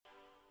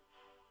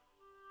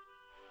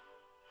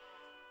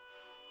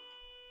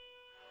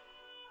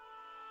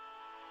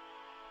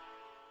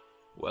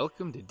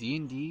Welcome to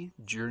D&D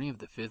Journey of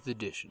the 5th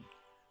Edition.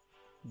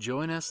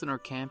 Join us in our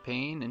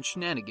campaign and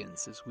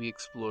shenanigans as we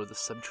explore the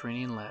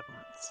subterranean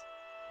labyrinths,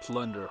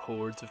 plunder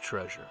hordes of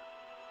treasure,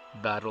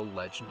 battle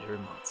legendary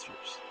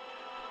monsters.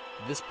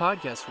 This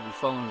podcast will be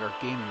following our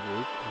gaming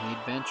group and the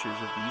adventures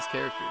of these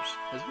characters,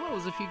 as well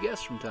as a few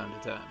guests from time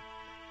to time.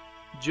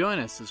 Join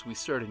us as we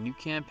start a new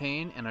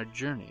campaign and our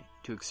journey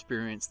to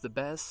experience the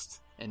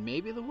best, and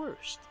maybe the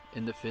worst,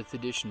 in the 5th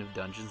edition of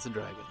Dungeons &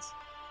 Dragons.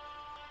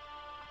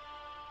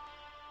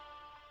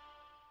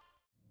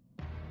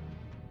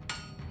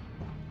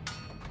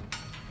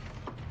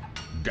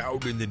 Down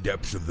in the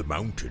depths of the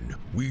mountain,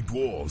 we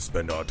dwarves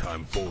spend our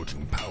time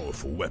forging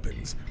powerful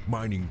weapons,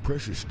 mining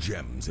precious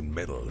gems and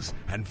metals,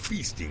 and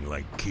feasting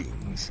like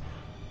kings.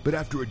 But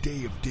after a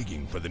day of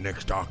digging for the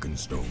next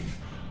Arkenstone,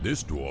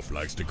 this dwarf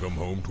likes to come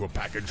home to a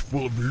package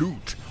full of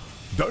loot.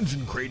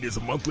 Dungeon Crate is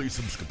a monthly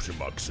subscription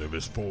box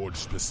service forged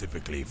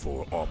specifically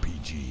for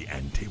RPG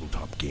and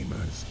tabletop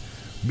gamers.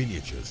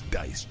 Miniatures,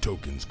 dice,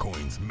 tokens,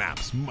 coins,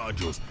 maps,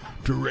 modules,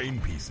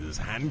 terrain pieces,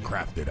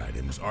 handcrafted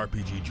items,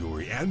 RPG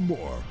jewelry, and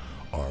more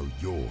are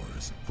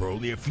yours for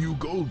only a few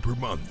gold per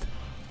month.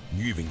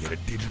 You even get a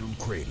digital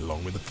crate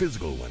along with a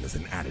physical one as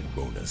an added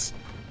bonus.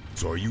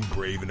 So are you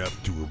brave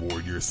enough to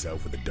reward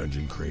yourself with a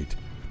Dungeon Crate?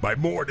 By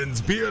Morden's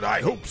beard,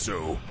 I hope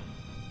so.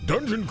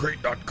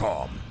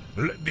 DungeonCrate.com.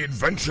 Let the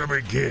adventure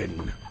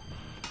begin.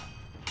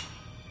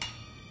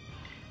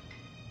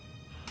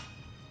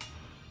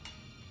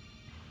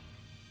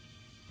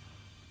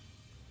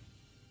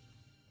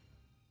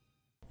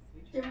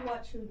 Did you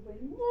watch Who'd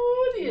Win?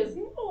 Oh, there's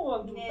no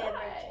one to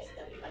die.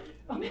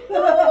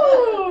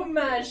 No,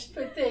 mashed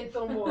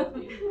potato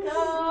Morty.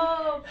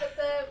 No, but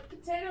the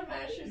potato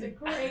masher is a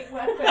great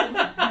weapon.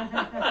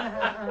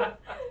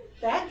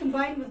 That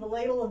combined with the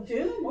ladle of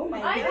doom? Oh my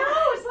god. I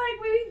know, it's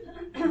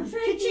like we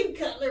Kitchen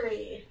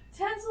cutlery.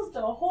 Utensils to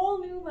a whole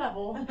new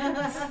level.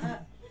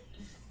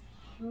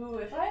 Ooh,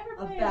 if I ever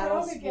play a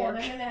rogue again,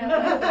 I'm going to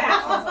have a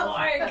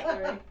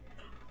battle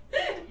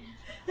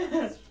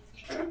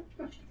spork.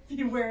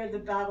 You wear the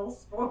battle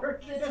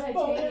sport. The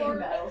titanium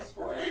battle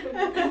sport.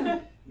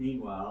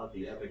 Meanwhile, at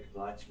the Epic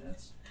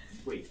Blacksmiths,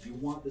 wait, you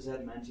want this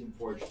adamantium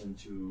forged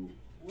into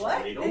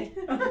What? ladle?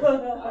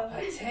 A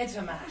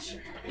potato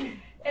masher.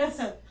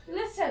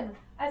 Listen,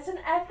 it's an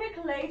epic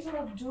ladle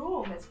of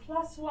doom. It's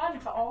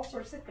 +1 to all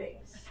sorts of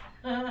things.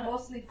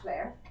 Mostly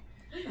flair.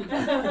 It's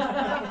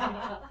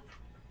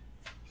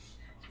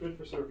good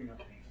for serving up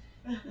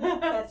pain.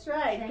 That's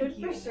right. Thank Good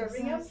you. for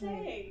serving up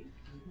Exactly.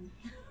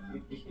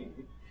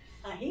 pain.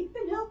 I ain't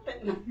been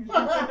helping.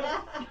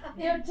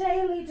 Your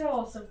daily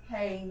dose of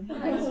pain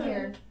right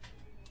here.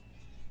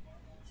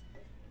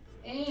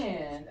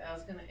 And I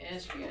was going to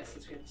ask you guys,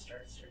 since we haven't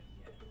started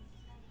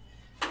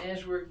yet,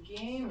 as we're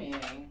gaming,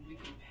 we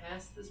can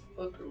pass this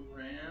book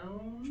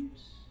around.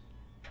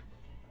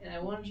 And I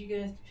wanted you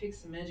guys to pick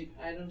some magic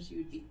items you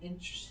would be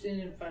interested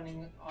in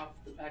finding off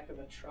the back of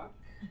a truck.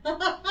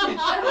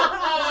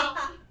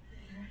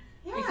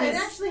 Yeah, Because it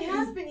actually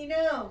has been, you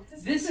know.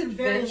 This has been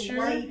very adventure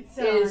light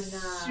is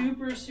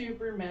on,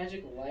 super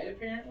magic light,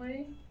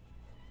 apparently.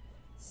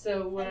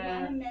 So I want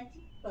a magic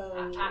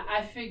bow.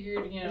 I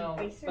figured, you know,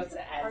 Erasers let's of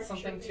add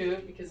something archery. to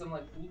it because I'm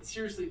like,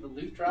 seriously, the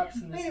loot drops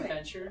in this Wait a minute.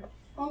 adventure.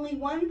 Only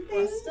one I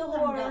thing still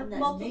or haven't gotten that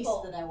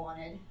multiple? mace that I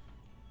wanted.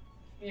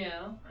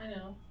 Yeah, I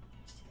know.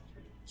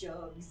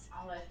 Jugs.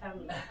 All I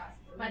found was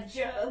My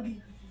jug.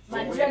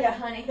 my Wait. jug of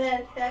honey.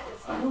 That is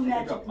I no don't think I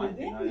magic got mine, move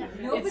in did I? there.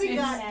 Nobody It's-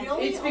 got the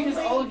only It's because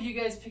only- all of you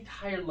guys picked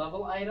higher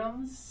level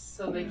items,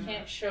 so they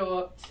can't show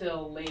up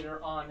till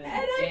later on in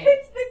And the I game.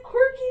 picked the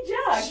quirky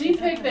jug. She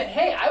picked that,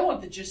 hey, I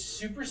want the just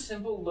super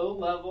simple, low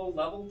level,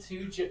 level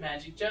 2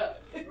 magic jug.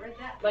 Where'd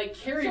that? Like,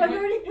 Carrie, So I've what-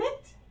 already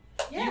picked.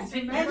 Yes,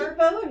 did- magic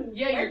bow and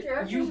Yeah, you're-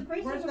 archers you- and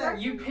gracers where's of that?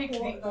 archery. you picked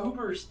the Cool.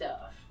 Uber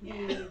stuff.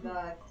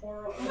 The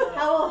coral.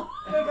 Oh,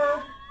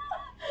 quiver.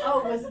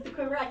 Oh, was it the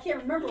quiver? I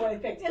can't remember what I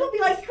picked. It'll be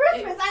like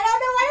Christmas. I don't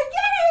know what I'm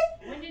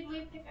getting. When did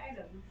we pick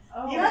items?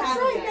 Oh, That's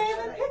haven't right. They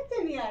haven't actually. picked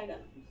any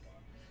items.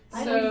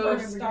 I So- when we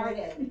First first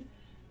started.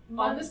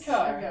 On this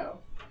card, Ago.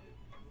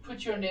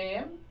 put your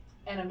name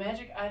and a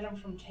magic item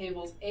from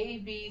tables A,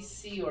 B,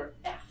 C, or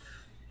F.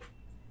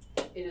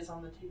 It is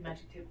on the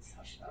magic table.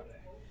 Hush up.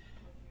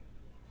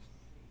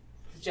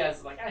 Jazz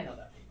is like, I know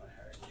that from my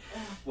heart.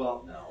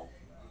 Well, no.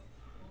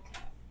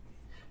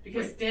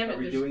 Because Wait, damn it, are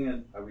we there's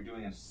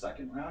doing a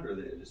second round, or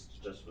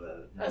just for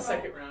the? a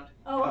second round.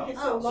 Oh, okay.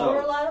 So Oh,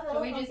 lower so- level.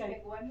 Can we just okay.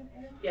 pick one?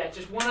 Yeah,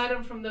 just one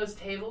item from those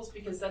tables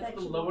because that's the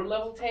Section. lower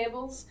level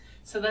tables.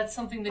 So that's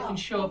something that can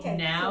show okay. up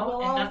now So we'll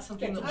and all not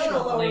something get that to will pick show a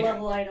up lower later.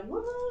 level item.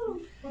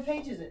 Woo! What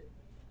page is it?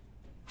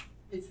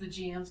 It's the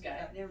GM's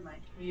guide. Never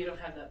mind. You don't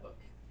have that book.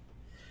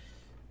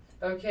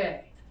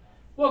 Okay.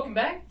 Welcome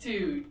back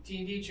to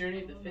D&D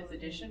Journey of the 5th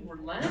Edition. Where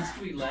last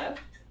we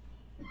left...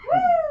 It's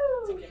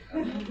Woo! okay.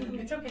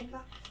 It's okay.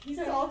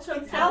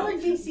 It's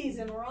allergy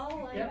season. We're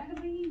all like,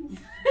 Yep. beans.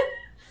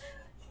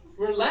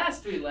 Where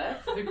last we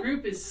left, the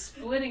group is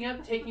splitting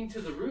up, taking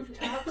to the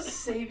rooftops,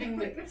 saving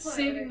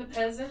the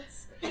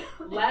peasants,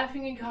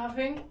 laughing and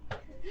coughing.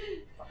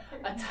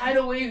 A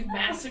tidal wave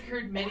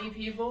massacred many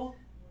people,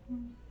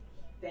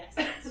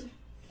 Bastards.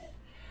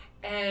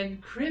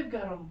 and Crib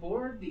got on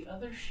board the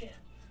other ship.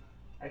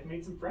 I've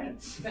made some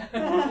friends. And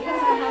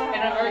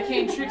our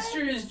arcane trickster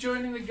is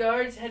joining the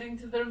guards heading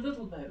to their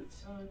little boat.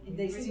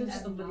 They singe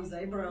somebody's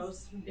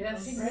eyebrows.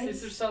 Yes, Right.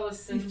 Sister Solace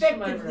sends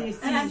Effectively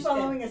And I'm singed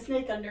following a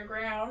snake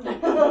underground.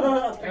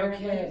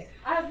 Okay.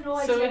 I have no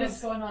So idea it what's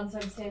is- going on, so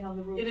I'm staying on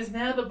the roof. It is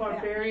now the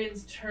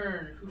barbarian's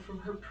turn, who from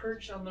her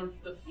perch on the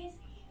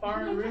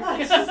far roof.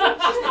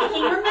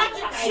 Her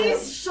magic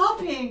She's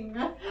shopping.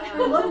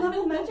 Her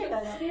low-level magic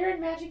item. Spirit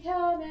magic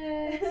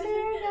helmet.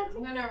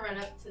 I'm gonna run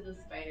up to the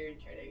spider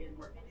and try to get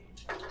more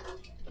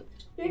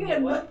You're gonna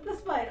milk the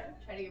spider.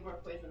 try to get more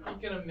poison I'm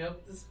off. gonna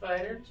milk the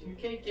spider.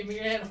 Okay, give me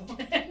your animal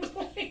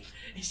handling.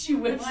 And she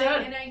whips Why?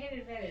 out And I get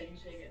advantage,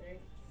 I get, right?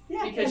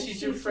 Yeah, because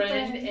she's your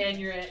friend and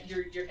your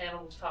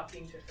animal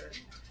talking to her.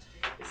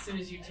 As soon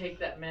as you take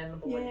that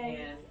mandible in Yay.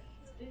 hand.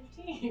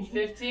 15.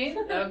 15?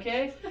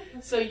 Okay.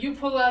 So you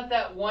pull out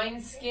that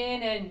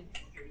wineskin and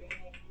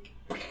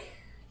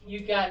you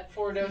got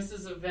 4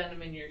 doses of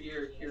venom in your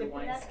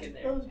wineskin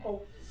there. Those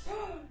bolts.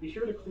 Be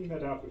sure to clean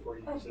that out before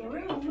you use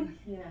it.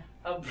 Yeah.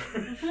 A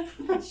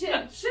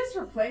Just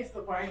replace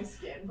the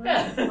wineskin.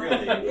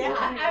 Really? Yeah,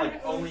 I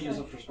Like only use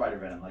it for spider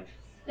venom. Like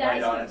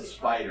That's right on its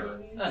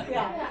spider.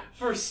 Yeah.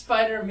 For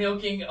spider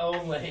milking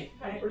only.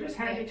 Or just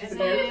hand it to And the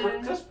then-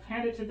 nearest. Just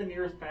hand it to the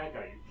nearest bad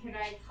guy. Can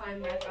I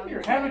climb back on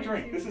Here, the have a side?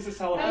 drink. This is a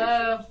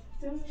celebration.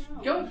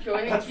 Go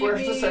ahead. That's give where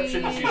me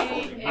deception is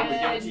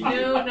useful.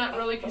 no, not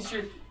really, because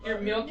you're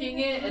milking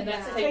it, and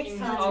that's Yeah. taking Takes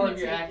time all to of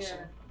your take action.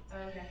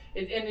 Okay.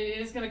 And it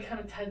is going to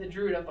kind of tie the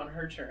druid up on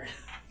her turn,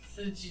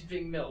 since she's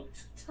being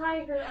milked.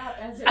 Tie her up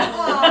as it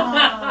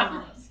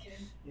Ah.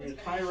 You're gonna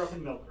tie her up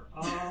and milk her.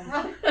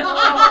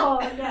 Oh,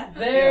 yeah.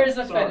 There's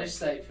Yeah, a sorry. fetish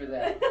site for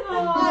that.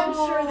 I'm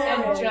sure there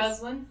And is.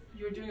 Jocelyn,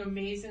 you're doing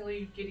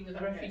amazingly getting the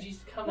refugees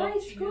to come up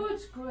Right, to you.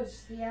 good.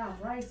 Yeah,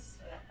 right.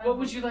 What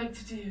would you like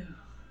to do?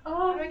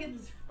 How do I get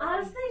this?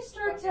 As they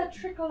start to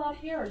trickle up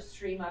here, or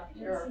stream up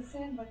here,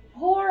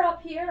 pour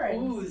up here,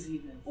 and Ooze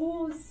even.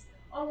 ooze,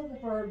 all of the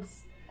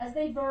verbs, as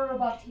they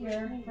verb up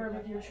here, verb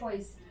of your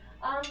choice.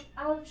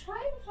 I'll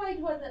try and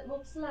find one that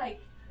looks like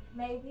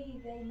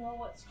maybe they know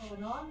what's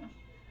going on,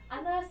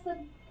 and ask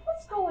them,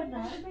 what's going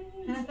on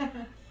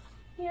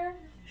here?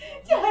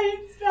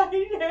 Giant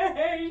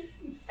spiders.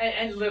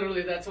 And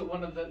literally, that's what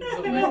one of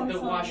the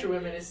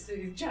washerwomen is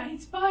saying.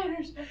 Giant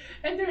spiders,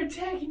 and they're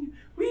attacking.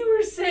 We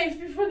were safe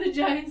before the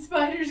giant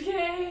spiders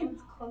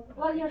came.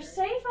 Well, you're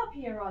safe up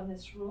here on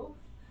this roof.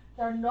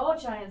 There are no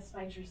giant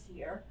spiders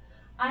here.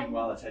 And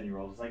Meanwhile, a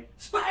 10-year-old is like,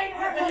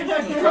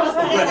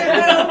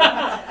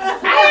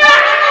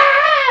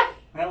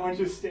 That one's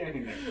just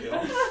standing there,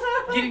 Bill.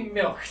 Getting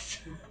milked.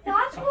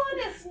 that one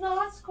is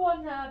not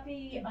going to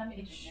be an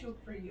issue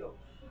for you.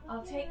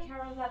 I'll take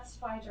care of that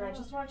spider. I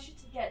just want you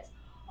to get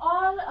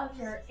all of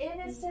your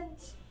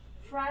innocent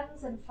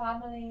friends and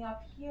family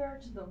up here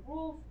to the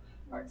roof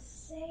where it's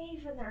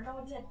safe and there are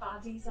no dead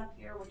bodies up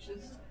here, which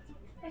is,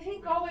 I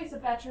think, always a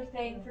better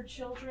thing for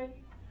children.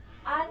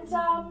 And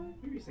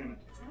Maybe send it.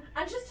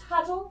 and just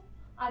huddle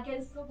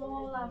against the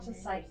wall out of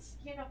sight,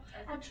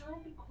 and try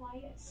and be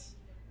quiet.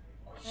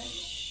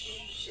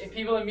 Shh. And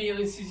people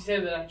immediately see you say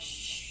that, like,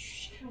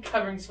 shh,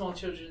 covering small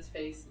children's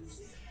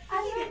faces.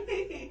 And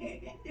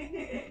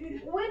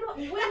then, when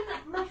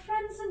my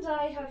friends and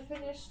I have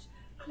finished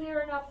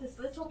clearing up this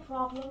little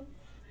problem,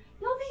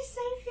 you'll be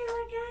safe here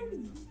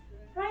again.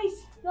 Right?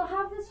 You'll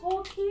have this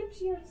whole keep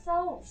to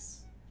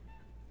yourselves.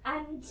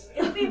 And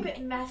it'll be a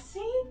bit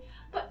messy,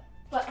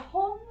 but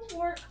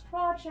homework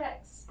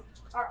projects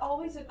are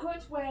always a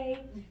good way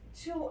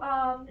to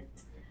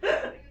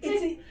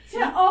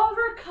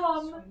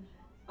overcome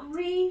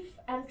grief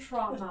and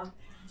trauma.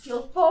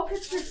 You'll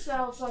focus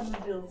yourselves on the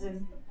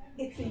building.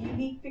 It's a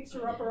unique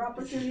fixer-upper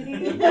opportunity.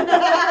 Exactly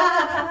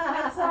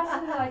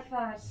like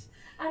that.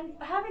 And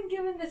having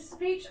given this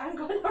speech, I'm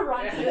going to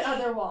run to the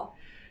other wall.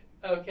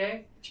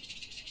 Okay.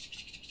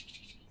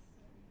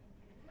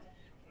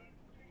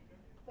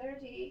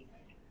 30.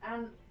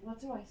 And what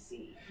do I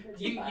see?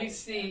 You 35.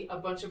 see a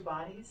bunch of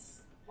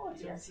bodies. Oh You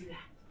dear. don't see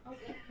that.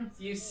 Okay.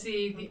 You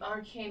see the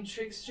arcane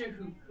trickster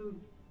who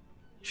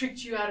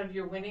tricked you out of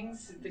your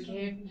winnings at the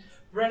game,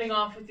 running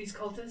off with these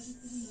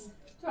cultists.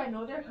 Do I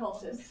know they're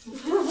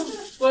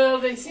cultists? Well,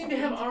 they seem to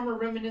have armor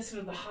reminiscent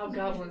of the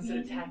hobgoblins that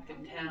attacked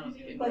in town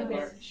in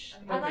Bugbears.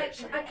 March.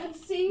 And I can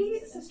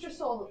see Sister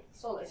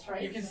Solace,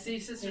 right? You can see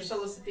Sister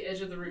Solace at the edge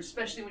of the roof,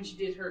 especially when she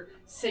did her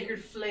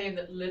sacred flame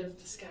that lit up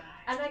the sky.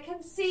 And I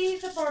can see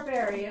the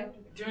barbarian.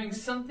 Doing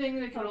something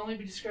that can only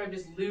be described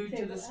as lewd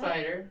to the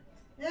spider.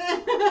 And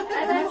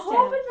I'm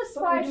hoping the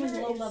But we're doing spider is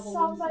low-level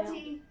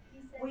somebody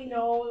we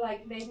know,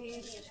 like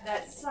maybe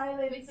that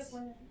silent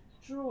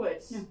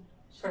druid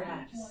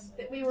Perhaps.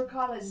 that we were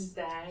calling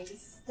Stag.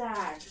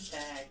 Stag.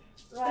 Stag.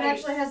 It Right.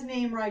 actually has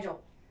name Rigel.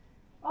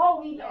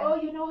 Oh, you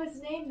know his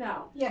name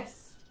now.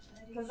 Yes.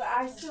 Because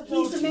I still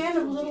don't. He's a man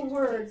of little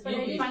words, but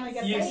You- he finally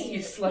got you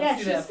that. slept Yeah,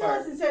 through she that still part.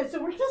 hasn't said it,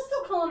 so we're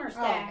still calling her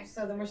Stag.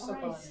 So then we're still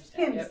calling her Stag.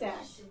 Him Yep.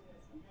 Stag.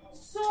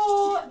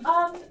 So,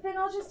 then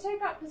I'll just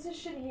take up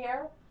position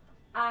here,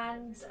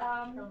 and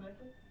I've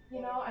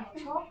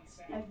talked,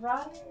 I've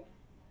run.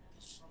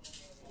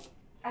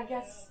 I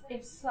guess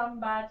if some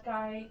bad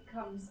guy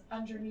comes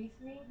underneath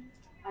me,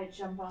 I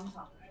jump on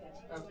top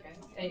of him.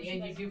 Okay.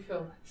 And you do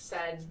feel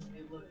sad when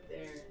you look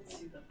there and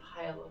see the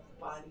pile of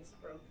bodies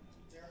broken.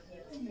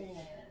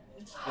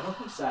 I don't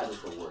think sad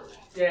is the word.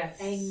 Yes.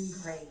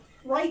 Angry.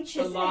 The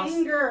Righteous loss,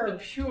 anger. the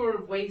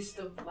pure waste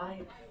of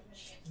life.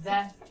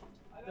 That,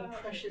 the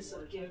precious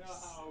of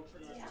gifts.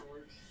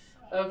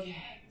 Okay,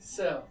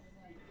 so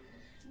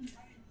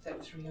that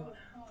was Riona.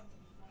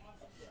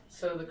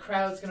 So the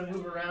crowd's gonna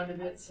move around a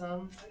bit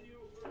some.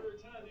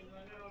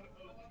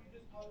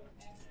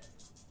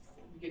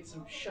 We get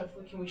some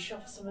shuffling. Can we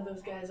shuffle some of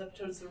those guys up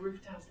towards the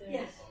rooftop there?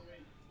 Yes.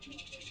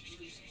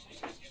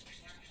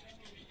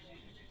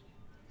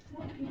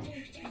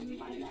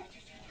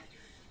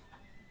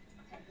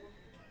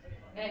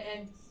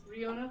 And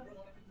Riona,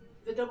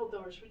 the double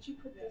doors, would you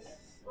put this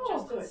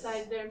just good.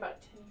 inside there,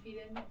 about 10 feet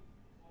in?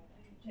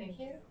 Thank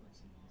you.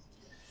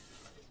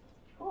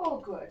 Oh,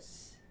 good.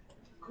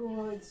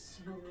 Good.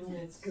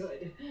 It's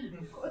good.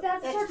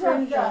 That's That's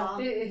sort of Grimjaw.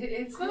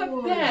 It's not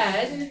Good.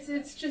 bad.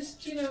 It's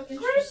just, interesting.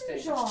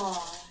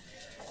 Grimjaw.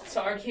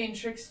 So, Arcane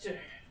Trickster,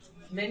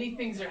 many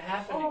things are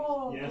happening.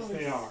 Oh, Yes, good.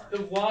 they are.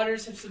 The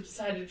waters have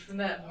subsided from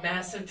that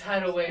massive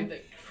tidal wave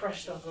that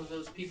crushed all of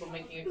those people,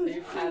 making a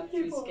clear path to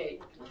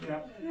escape. Yeah.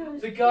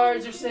 The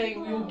guards are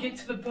saying we will get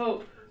to the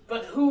boat,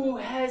 but who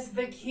has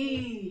the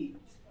key?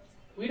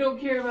 We don't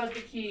care about the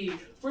key.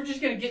 We're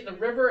just going to get in the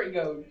river and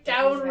go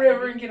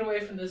downriver and get away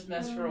from this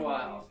mess for a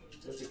while.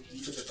 There's a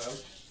key to the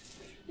boat.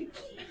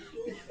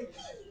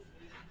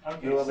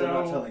 Okay, No, so I'm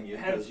not telling you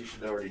have- because you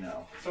should already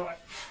know. So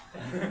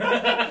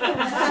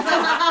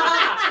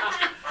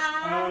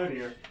oh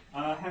dear.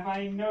 Have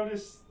I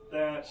noticed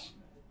that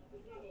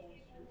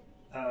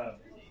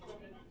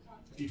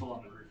people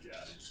on the roof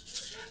yet?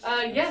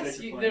 Yes,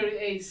 Sacred flame. there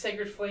a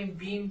sacred flame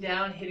beamed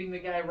down, hitting the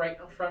guy right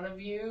in front of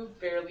you,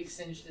 barely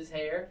singed his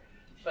hair.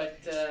 But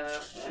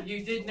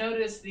you did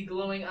notice the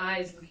glowing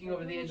eyes looking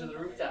over the edge of the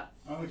rooftop.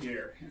 Oh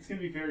dear. It's going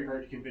to be very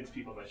hard to convince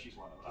people that she's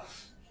one of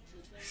us.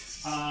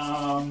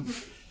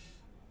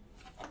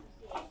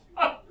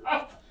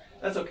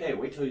 That's okay.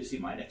 Wait till you see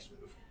my next move.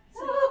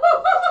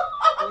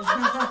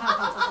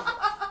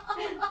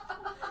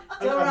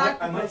 Don't rock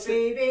I the might boat,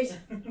 say- babies.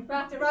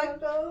 Rock the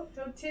boat.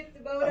 Don't tip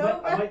the boat I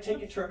over. might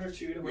take a turn or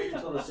two to wait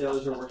until the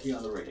sailors are working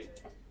on the rigging.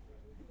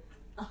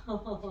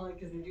 Oh,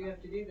 because they do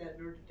have to do that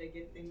in order to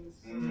get things.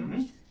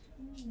 Mm-hmm.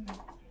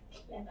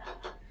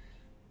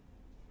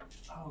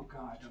 Oh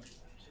god, don't do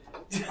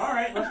that.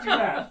 Alright, let's do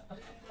that.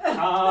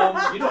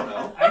 You don't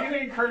know. I'm going to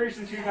encourage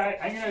the two guys.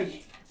 I'm going to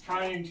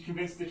try and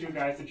convince the two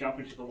guys to jump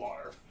into the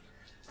water.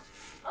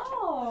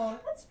 Oh,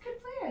 that's a good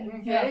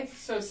plan. Okay,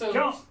 so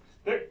Jump!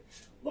 There.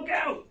 Look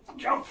out!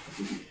 Jump!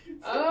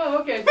 oh,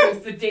 okay, so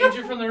it's the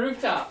danger from the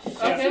rooftop. Okay,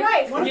 That's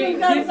right. One of them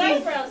got his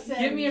eyebrows set.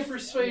 give me a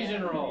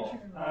persuasion roll.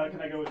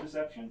 Can I go with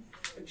deception?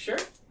 Sure,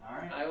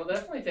 Alright. I will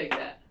definitely take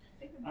that.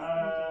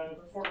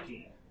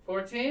 14.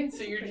 14,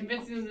 so you're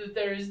convincing them that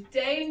there is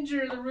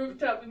danger in the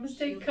rooftop. We must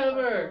take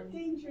cover.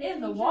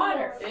 In the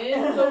water.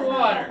 In the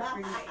water.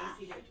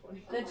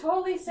 The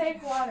totally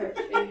safe water.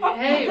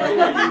 Hey, Are you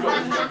going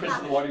to jump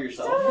into the water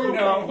yourself?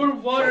 no, we're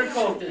water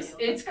cultists.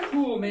 It's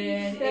cool,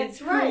 man. That's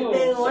It's right. cool.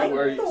 They So like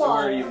where, the so where are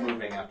water. you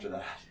moving after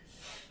that?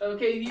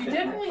 Okay, you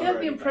definitely have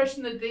the Alright.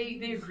 impression that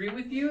they agree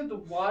with you. The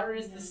water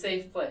is the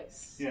safe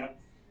place. Yeah.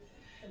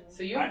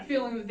 So you have a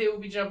feeling that they will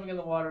be jumping in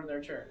the water in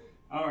their turn.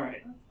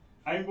 Alright.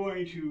 I'm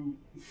going to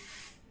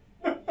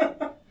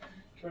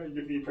try and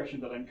give the impression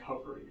that I'm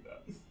covering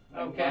them.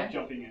 I'm Okay. not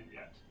jumping in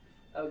yet.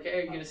 Okay,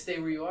 are you going to stay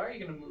where you are? Or are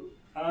you going to move?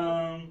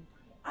 Um,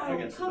 I'll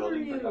Against the cover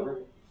building you. for cover.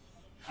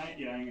 I'm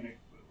going to move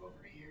over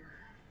here.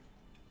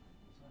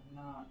 So I'm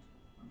not.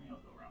 Maybe I'll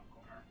go around the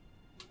corner.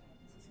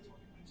 This is what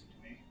convincing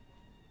to me.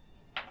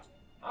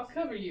 I'll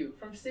cover you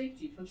from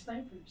safety, from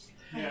snipers.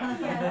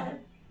 Yeah.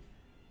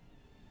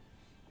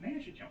 Maybe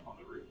I should jump on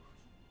the roof.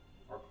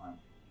 Or climb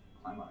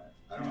on it.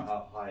 I don't know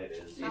how high it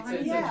is. It's a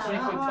 20 Yeah,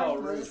 foot tall I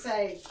was roof.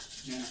 say,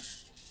 Yeah.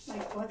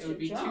 like, what's It would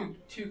be your jump?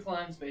 two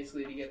climbs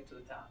basically to get up to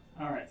the top.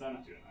 Alright, so I'm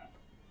not doing that.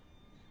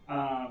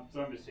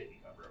 So I'm just taking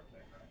cover up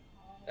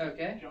there, right?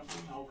 Okay.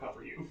 Jumping, I'll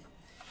cover you.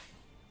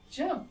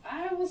 Jump!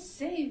 I will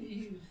save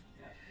you.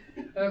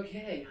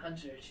 Okay,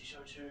 Hunter, it's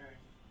your turn.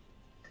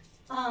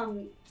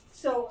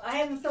 So I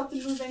haven't felt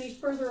him move any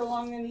further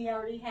along than he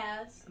already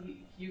has.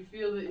 You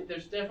feel that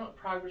there's definite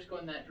progress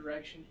going that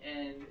direction,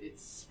 and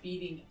it's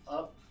speeding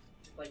up,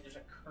 like there's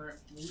a current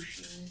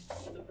motion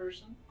of the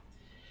person.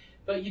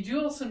 But you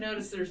do also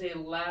notice there's a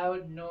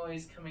loud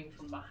noise coming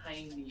from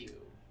behind you,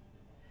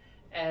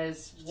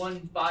 as one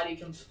body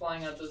comes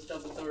flying out those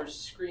double doors,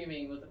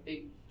 screaming with a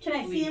big. Can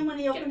I see him when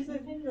he opens the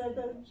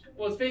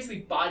Well, it's basically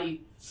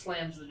body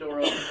slams the door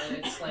open and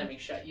it's slamming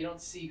shut. You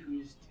don't see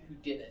who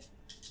did it,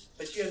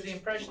 but you have the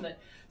impression that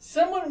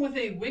someone with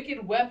a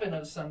wicked weapon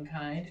of some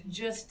kind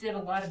just did a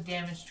lot of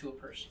damage to a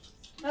person.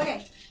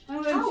 Okay,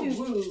 I'm going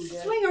to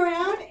swing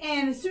around,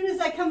 and as soon as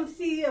I come to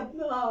see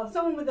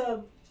someone with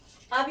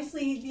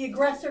obviously the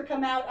aggressor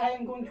come out, I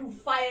am going to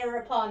fire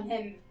upon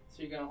him.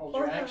 So you're going to hold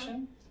your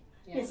action?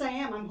 Yes, I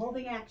am. I'm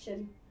holding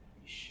action.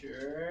 You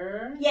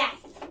sure? Yes.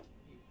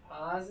 You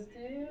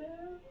positive?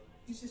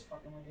 He's just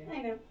fucking with you.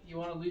 I know. You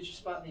want to lose your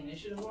spot in the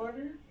initiative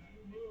order?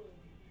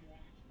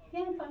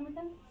 Yeah, I'm fine with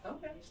that.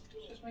 Okay,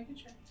 just making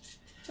sure.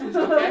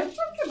 Okay.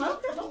 Come on,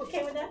 I'm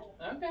okay with that.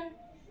 Okay.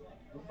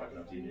 I'm fucking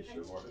up the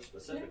initiative order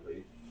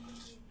specifically.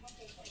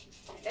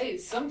 Hey,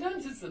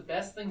 sometimes it's the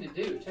best thing to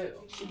do, too.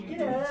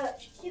 Get up.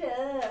 Get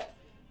up.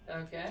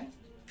 Okay.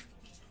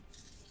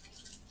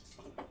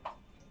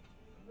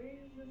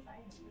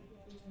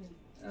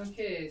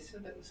 Okay, so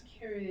that was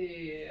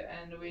Carrie,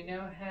 and we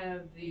now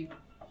have the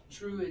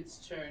druid's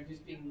turn, who's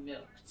being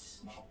milked.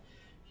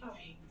 You're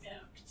being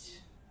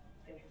milked.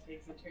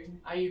 Takes a turn.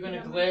 Are you going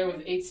to glare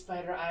with 8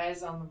 spider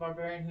eyes on the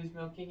barbarian who's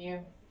milking you?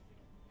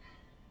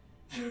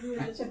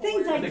 The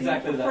things I do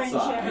Exactly for that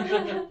size.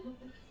 friendship.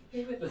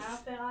 With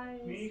half the eyes.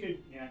 I mean, you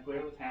could,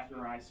 glare with half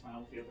your eyes, smile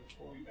with the other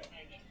 4.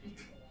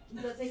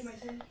 Does that take my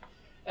turn?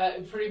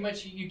 Pretty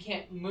much, you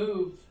can't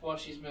move while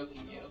she's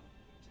milking you.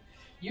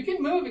 You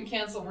can move and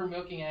cancel her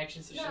milking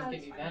action so she doesn't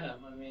give you venom.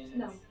 I mean,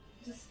 No.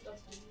 Just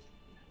that's fine.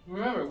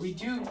 remember, we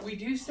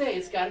do say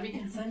it's got to be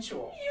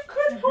consensual. You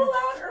could pull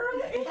out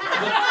early.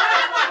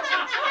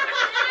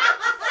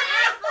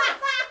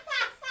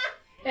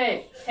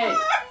 Hey,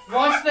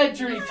 watch that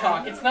journey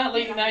talk. It's not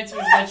Lady Night's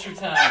Adventure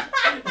Time.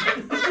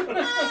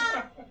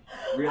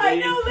 Really? I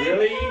know,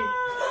 Really?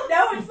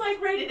 No, it's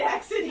like rated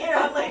X in here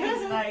on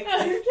Ladies Night.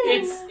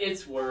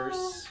 It's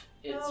worse.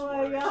 It's Oh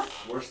my worse. god.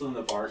 Worse than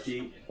the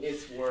barkeep.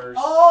 It's worse.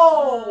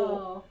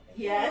 Oh,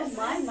 yes.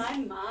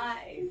 Oh,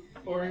 my.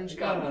 Orange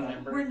Goblin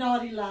member. We're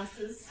naughty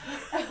lasses.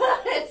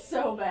 It's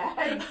so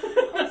bad.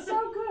 It's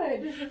so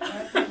good.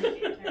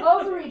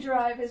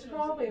 Overdrive is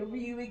probably a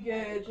really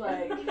good,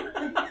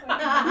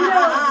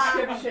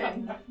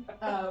 description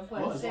of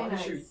Wednesday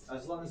nights.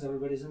 As long as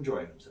everybody's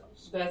enjoying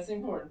themselves. That's the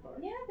important part.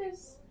 Yeah,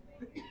 it's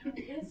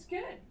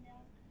good.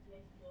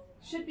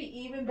 Should be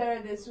even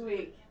better this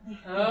week.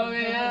 Oh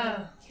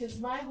yeah. Because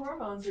my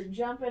hormones are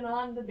jumping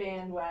on the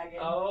bandwagon.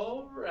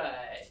 All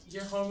right.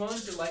 Your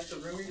hormones are like the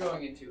room you're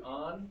going into,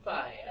 on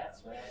fire.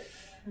 That's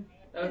right.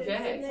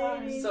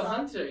 Okay. So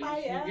Hunter, you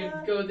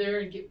can go there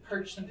and get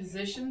perched in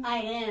position. I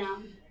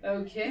am.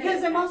 Okay.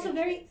 Because I'm also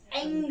very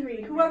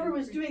angry. Whoever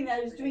was doing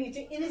that is doing it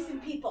to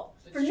innocent people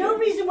for That's no true.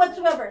 reason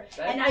whatsoever.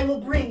 That- And I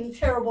will bring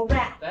terrible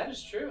wrath. That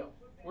is true.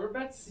 We're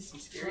about to see some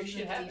scary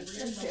shit happen.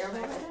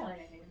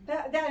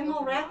 That I'm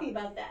all wrathy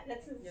about that.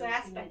 That's an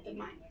aspect of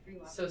mine.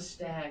 So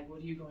Stag, what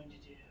are you going to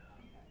do?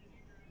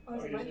 Oh,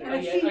 is it my And turn?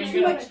 I've seen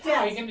too much Are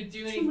death. you going to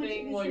do Too much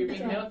anything while you're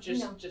being innocent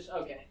milked? death. Just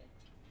okay.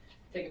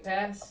 Take a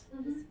pass.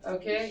 Mm-hmm.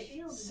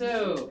 Okay.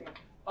 So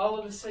all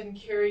of a sudden,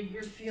 Carrie,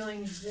 you're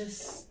feeling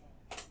this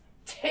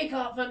take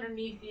off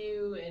underneath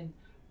you and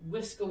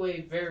whisk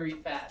away very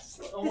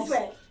fast. Almost, This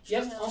way.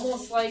 Yep,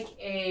 almost like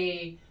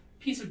a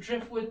piece of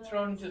driftwood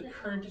thrown into the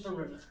current of a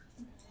river.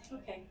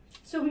 Okay.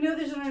 So we know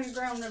there's an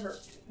underground river.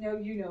 No,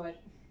 you know it.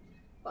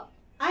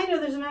 I know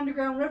there's an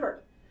underground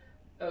river.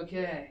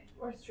 Okay.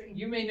 Or stream.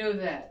 You may know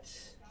that,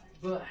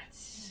 but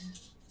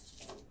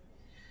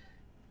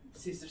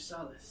Sister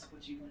Solace,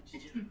 what are you going to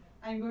do?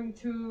 I'm going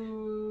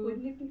to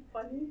Wouldn't it be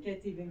funny?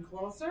 get even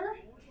closer.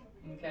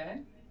 Okay.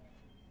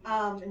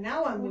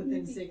 Now I'm Wouldn't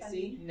within it be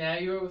 60. Now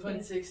you are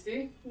within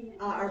 60.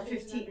 Or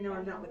 15. No,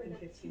 I'm not within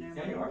 15.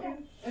 Yeah, you are. Okay.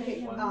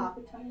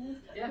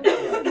 Yeah.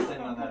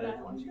 Depending on that,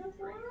 1, 2,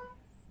 3.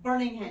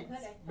 Burning hands.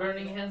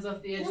 Burning hands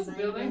off the edge of the I'm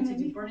going building.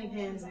 to do burning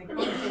hands and go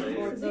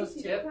towards those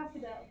two. Yep.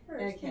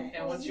 Okay.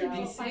 And what's your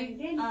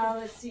DC?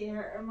 Let's see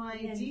here. My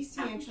DC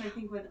actually I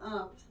think went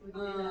up.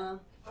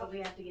 But we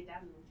have to get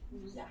down.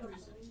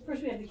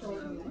 First we have to kill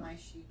Look him. at my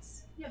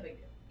sheets. Yeah, big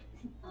deal.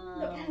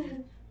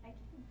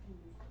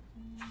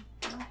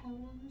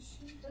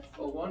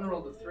 Well, one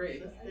rolled a 3.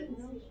 Thought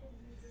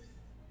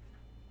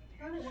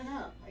it went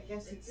up. I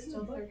guess it's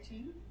still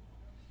 13.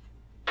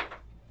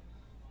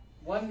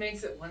 One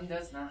makes it, one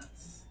does not.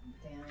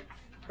 Damn it.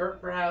 Burnt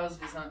brows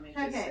does not make it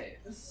Okay,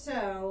 safe.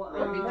 so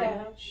Roll me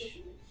damage.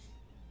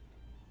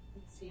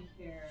 let's see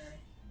here.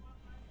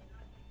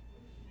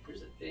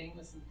 There's a thing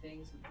with some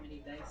things with many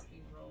dice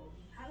being rolled.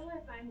 How do I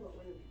find what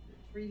one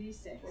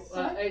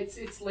 3d6.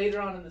 It's later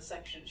on in the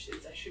section.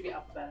 It should be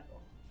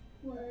alphabetical.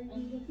 What are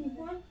you looking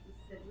for? is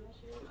it?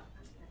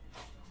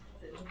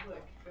 It's in the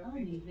book. Oh,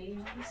 you made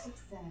me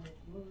 6 added.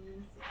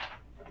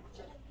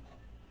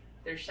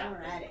 They're shopping.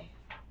 Alrighty.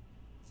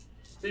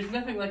 There's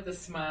nothing like the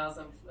smiles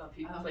on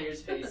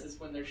players' faces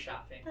when they're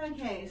shopping.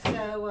 Okay,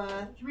 so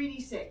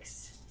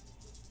 3d6.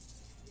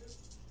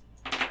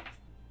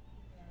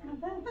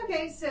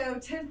 Okay, so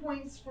 10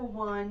 points for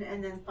one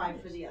and then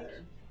 5 for the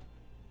other.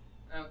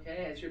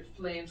 Okay, as your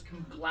flames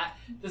come black,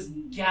 this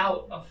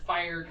gout of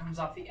fire comes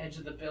off the edge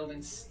of the building,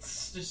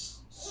 just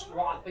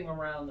swathing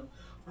around them.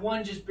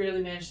 One just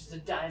barely manages to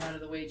dive out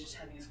of the way, just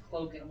having his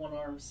cloak and one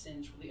arm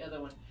singed, while the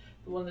other one,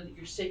 the one that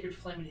your sacred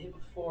flame had hit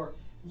before,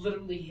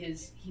 literally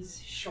his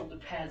shoulder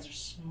pads are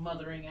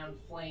smothering out in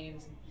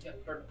flames, and he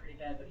got burnt pretty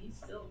bad, but he's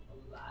still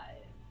alive.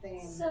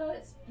 So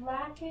it's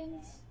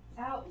blackened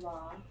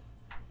outlaw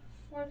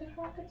for the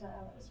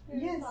crocodile. It was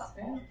very Yes.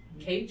 thoughtful.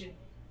 Cajun.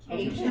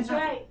 That's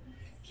right.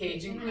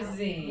 Cajun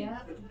cuisine. Yeah.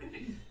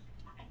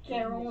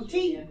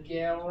 Guarantee.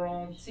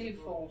 Guarantee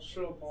for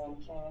sure.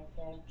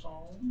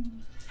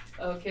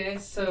 Okay,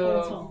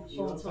 so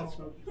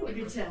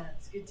Good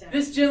times.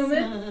 this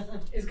gentleman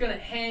is going to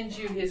hand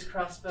you his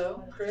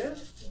crossbow, Crib,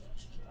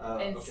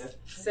 and Okay.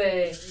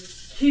 say,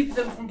 keep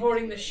them from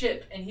boarding the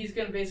ship. And he's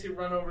going to basically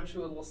run over to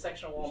a little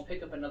section of wall and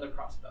pick up another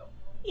crossbow.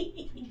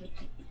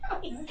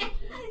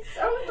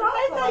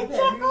 I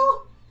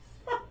chuckle.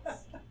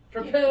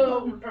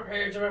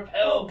 Prepare to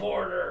repel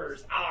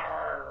boarders.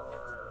 Arr.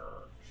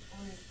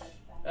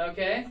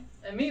 Okay,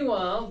 and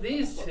meanwhile,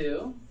 these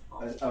two.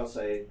 I'll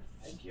say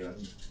thank you.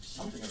 And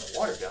something in the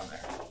water down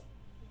there.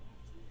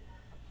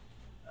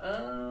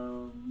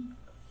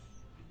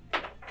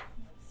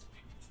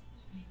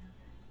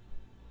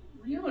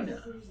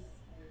 Riona,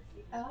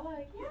 Yeah.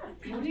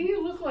 what do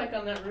you look like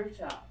on that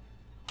rooftop?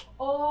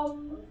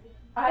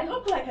 I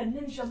look like a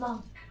ninja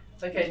monk.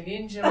 Like a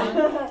ninja monk?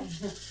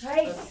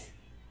 Right. Okay.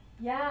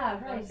 Yeah,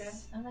 right. Okay.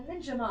 I'm a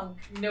ninja monk.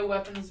 No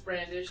weapons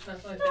brandished,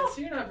 nothing like No. that.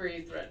 So you're not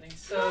very threatening.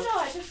 No,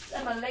 So,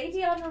 I'm a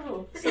lady on the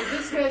roof. so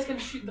this guy's gonna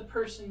shoot the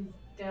person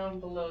down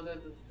below the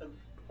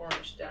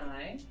orange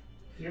die,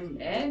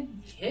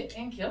 and hit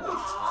and kill him.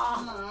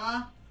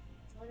 Aww.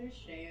 What a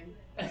shame.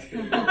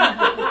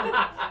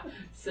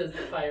 Says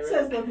the pirate.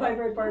 Says the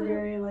pirate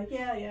barbarian, like,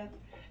 yeah.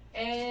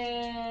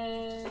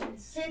 And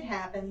It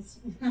happens.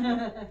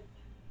 the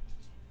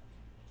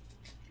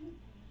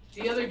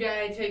other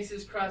guy takes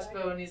his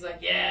crossbow and he's like,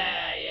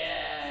 yeah.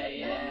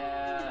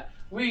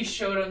 We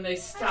showed them, they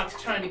stopped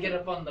trying to get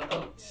up on the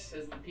boat.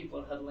 As the people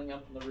are huddling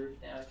up on the roof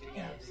now, getting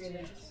out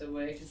of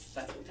away, because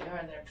that's what they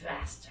are, they're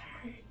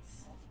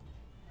bastards.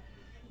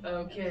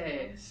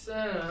 Okay,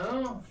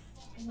 so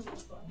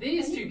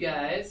these two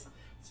guys,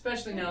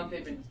 especially now that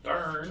they've been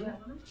burned,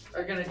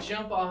 are gonna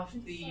jump off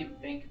the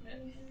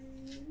embankment.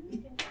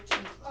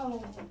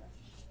 Oh.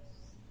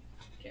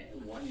 Okay,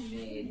 one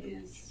made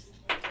his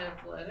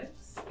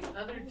athletics, the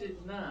other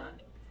did not.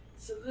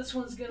 So this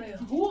one's gonna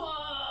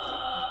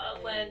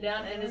land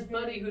down, and his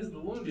buddy, who's the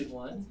wounded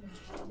one,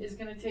 is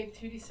gonna take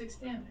 2d6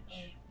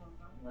 damage.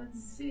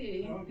 Let's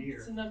see. Oh, dear.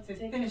 It's enough to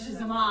take Finishes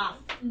him off.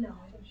 No.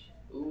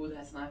 Ooh,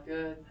 that's not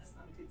good. That's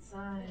not a good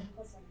sign.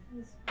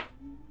 Yeah.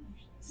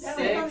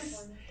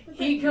 6.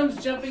 He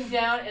comes jumping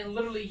down, and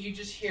literally you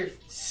just hear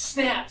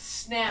snap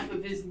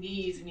of his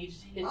knees, and he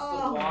just hits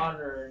the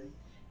water. And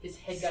his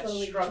head got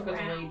Slowly struck on the way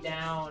drowns.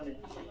 down, and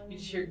you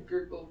just hear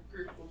gurgle.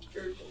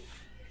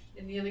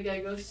 And the other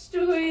guy goes,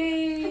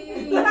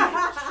 Stewie!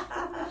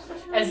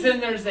 As then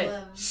there's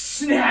a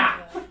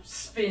snap!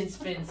 Spin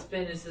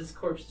as his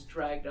corpse is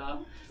dragged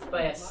off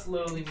by a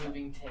slowly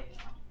moving tail.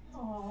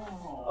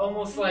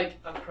 Almost like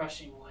a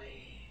crushing wave.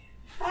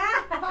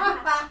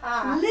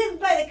 Live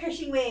by the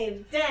crushing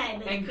wave, die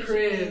by the And crushing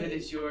Kriv, wave. it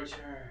is your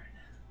turn.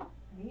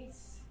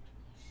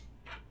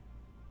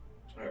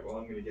 Alright, well,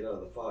 I'm going to get out of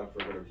the fog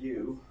for a better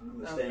view. I'm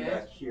going to stand Okay.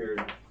 back here,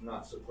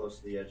 not so close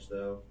to the edge,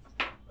 though,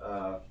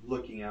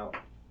 looking out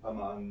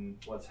among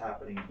what's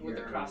happening here. With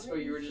the crossbow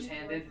you were just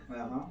handed.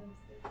 Uh-huh.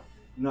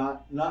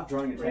 Not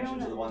drawing attention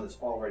to the one that's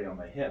already on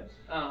my hip.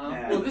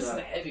 And, Well, this is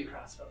a heavy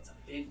crossbow. It's a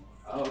big one.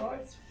 Oh, okay.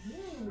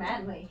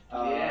 Manly.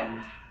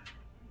 Yeah.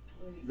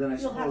 Then I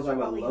You'll have suppose to I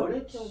will probably load go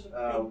it, kill the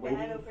big waiting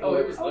bad for... Oh,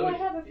 it was Oh, I loaded.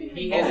 have a feeling.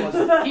 He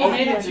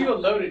handed you a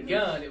loaded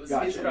gun. It was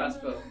his Gotcha.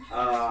 crossbow.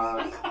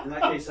 In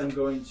that case, I'm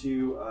going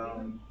to...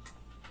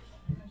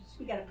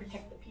 We gotta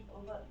protect the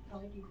people. So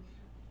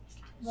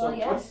Well,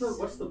 yes.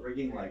 what's the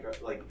rigging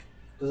like? Like,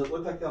 does it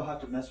look like they'll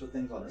have to mess with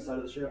things on this side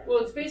of the ship? Well,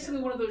 it's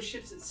basically one of those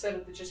ships that's set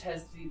up that just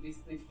has the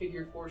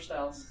figure 4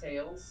 style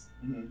sails.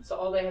 Mhm. So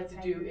all they have to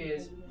do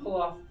is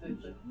pull off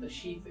the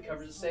sheath that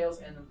covers the sails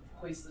and then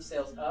hoist the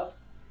sails up.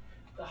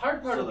 The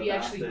hard part So will the be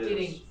actually mast is-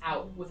 getting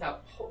out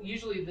without.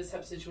 Usually, in this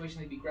type of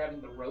situation, they'd be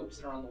grabbing the ropes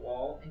that are on the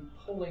wall and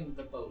pulling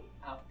the boat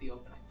out the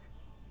opening.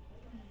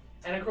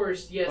 And of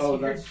course, yes, Oh, you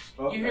hear that's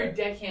okay. you hear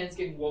deckhands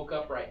getting woke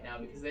up right now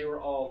because they were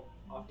all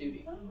off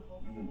duty.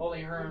 Mhm.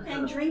 Only her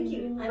And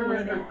drinking. her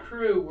and her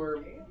crew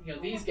were,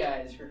 these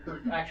guys,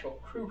 her actual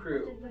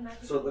crew.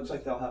 So it looks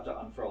like they'll have to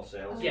unfurl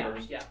sails Yeah,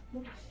 first. yeah.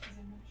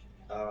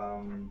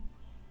 I'm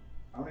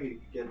going to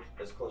get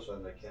as close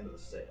as I can to the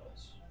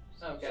sails.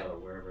 Okay. So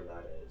wherever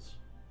that is.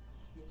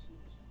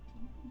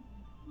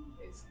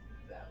 It's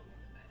that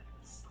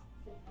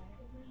one.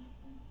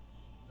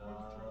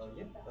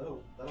 Yeah,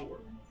 that'll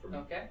work for me.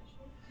 Okay.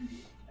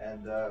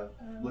 And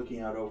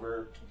looking out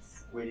over,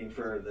 waiting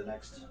for the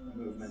next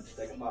movement to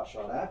take a pot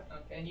shot at.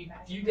 Okay, and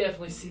you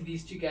definitely see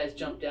these two guys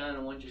jump down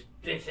and one just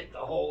biff it the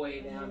whole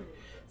way down.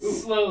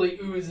 Slowly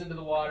ooze into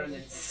the water and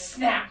then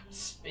snap,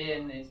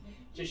 spin, and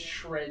just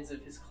shreds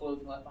of his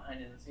clothing left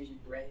behind in his maybe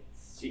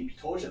breaks. See,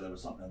 told you there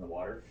was something in the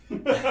water.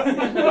 And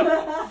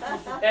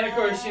of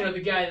course, you know,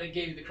 the guy that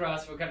gave you the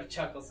crossbow kind of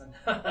chuckles and,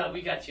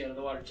 we got you out of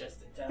the water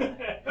just in time.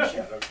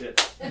 Shadow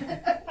kit.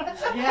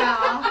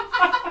 Yeah.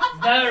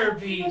 There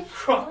be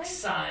crook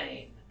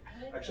sign.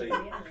 Actually,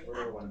 where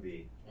do I want to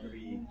be? I want to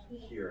be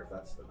here if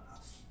that's the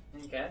mast.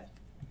 Okay.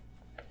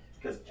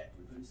 Because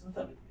everybody's in the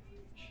thunder.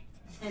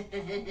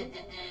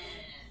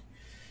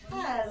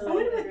 I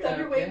wonder what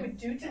Thunderwave Okay. would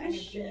do to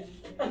this shit.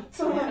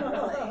 Because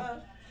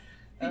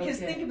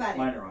Okay. think about it.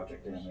 Minor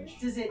object damage.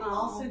 Does it Oh.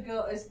 also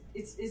go?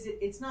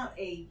 It's not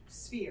a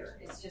sphere.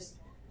 It's just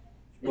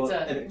Well, It's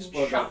a it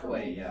explodes out from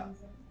shockwave. me, yeah.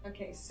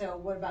 okay. So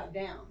what about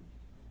down?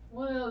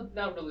 Well,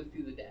 not really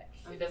through the deck.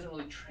 It doesn't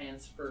really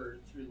transfer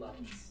through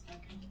levels.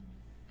 Okay.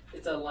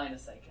 It's a line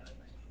of sight kind of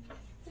thing.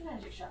 It's a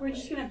magic shot. We're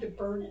just gonna have to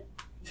burn it.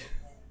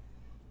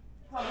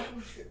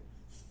 Probably true.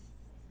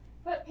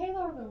 But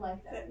Paylor will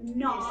like that. That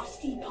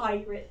nasty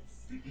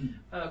pirates.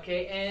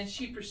 Okay, and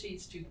she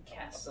proceeds to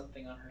cast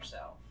something on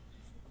herself.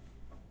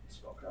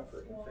 Spellcraft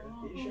for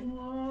authentication.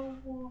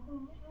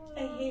 I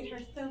hate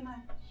her so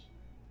much.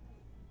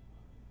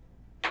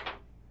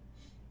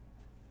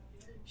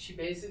 She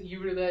basically,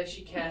 you realize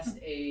she cast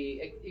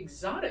a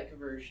exotic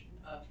version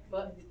of,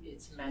 but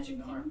it's magic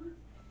armor.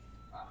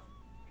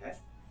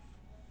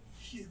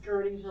 She's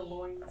girding her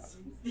loins.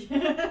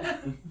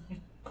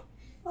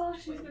 Well,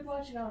 she's been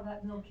watching all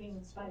that milking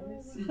and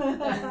spiders. Well,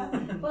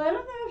 I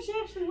don't know if she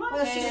actually Well,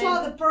 was. she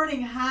saw the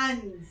burning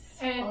hands.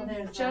 And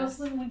there's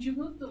Jocelyn, would you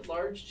move the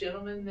large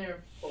gentleman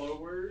there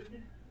forward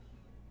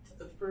to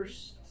the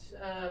first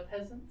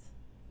peasant?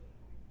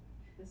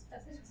 This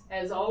peasant.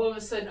 As all of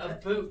a sudden a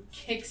boot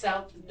kicks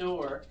out the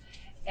door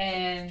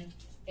and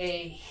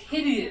a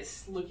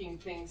hideous looking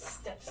thing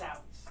steps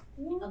out.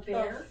 What A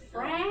bear? the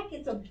frack?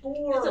 It's a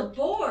boar. It's a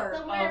boar.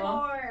 The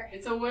werewolf.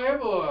 It's a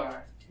werewolf.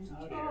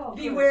 Oh,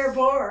 Beware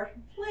boar.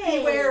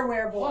 Beware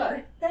werewolf.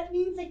 What? That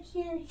means I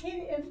can't hit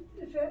it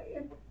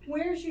if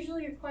wares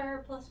usually require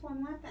a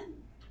 +1 weapon.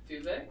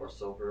 Do they? Or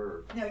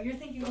silver. No, you're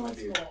thinking old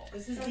school.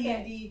 This is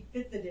Okay. D&D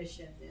 5th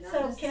edition. And So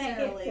not can I hit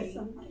necessarily this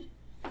one?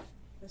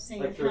 the same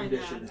Like 3rd kind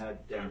edition of.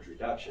 had damage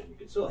reduction. You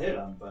could still hit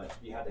him, but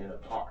you had to hit him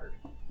hard.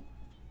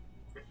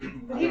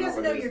 But he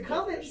doesn't know you're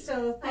coming,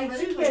 so I do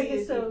theoretically get he his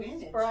has the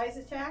advantage. surprise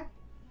attack.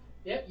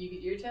 Yep, you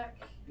get your attack.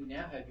 You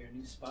now have your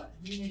new spot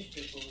in the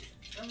initiative board.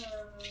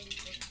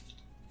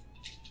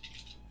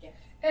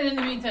 And in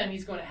the meantime,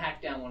 he's going to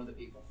hack down one of the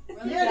people.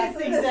 Yeah, it's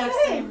the exact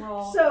same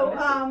roll.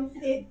 So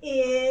it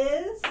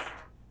is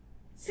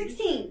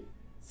 16.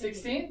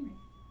 16?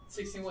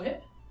 16 will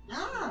hit.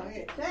 Ah,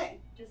 okay. Okay.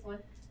 Just one.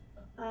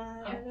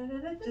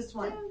 Just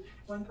one.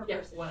 One per Yes,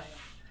 person. one.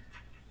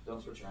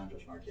 Don't switch around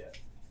Josh Mark yet.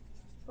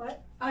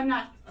 What? I'm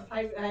not.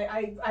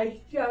 I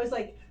was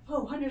like,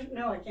 oh, 100.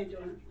 No, I can't do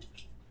it.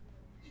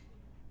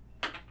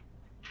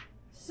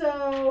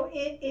 So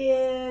it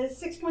is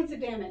 6 points of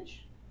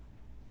damage.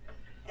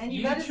 And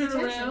You got his turn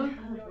attention. around,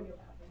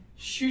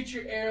 shoot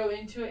your arrow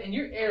into it, and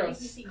your arrow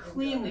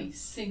cleanly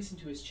sinks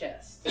into his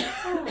chest.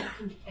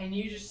 And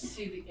you just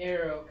see the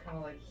arrow kind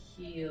of like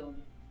heal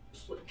and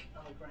flick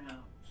on the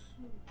ground.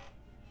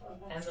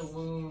 And the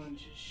wound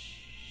just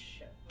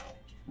shut.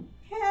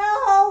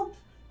 Help!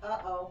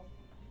 Uh-oh.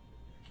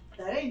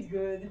 That ain't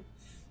good.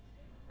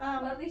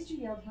 Well, at least you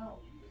yelled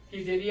help.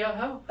 He did yell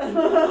help.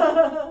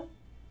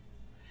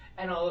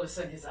 And all of a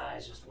sudden his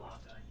eyes just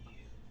locked on you.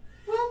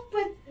 Well,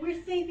 but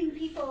we're saving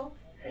people,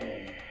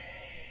 and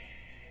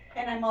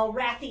I'm all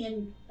wrathy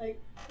and like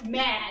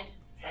mad.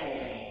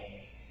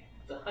 Hey,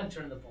 the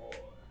hunter and the boar.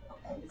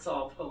 It's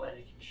all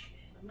poetic and shit.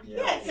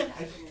 Yes,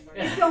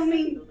 it don't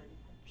mean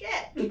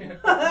shit.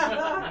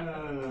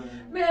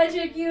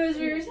 Magic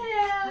users,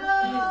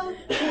 help!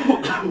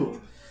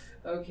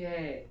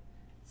 Okay,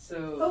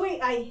 so Oh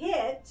wait, I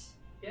hit,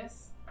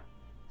 yes.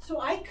 so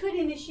I could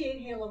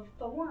initiate Hail of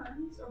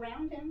Thorns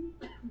around him.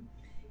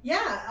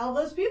 Yeah, all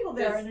those people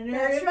there in an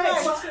That's area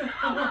right. of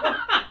Well,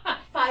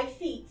 5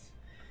 feet.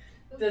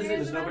 Does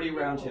There's it nobody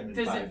around him. In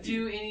does 5 it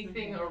do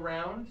anything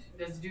around?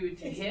 Does it do it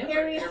to It's him?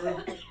 area.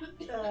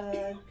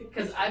 Because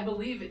Because I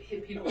believe it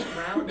hit people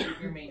around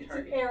your main it's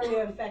an target.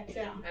 area effect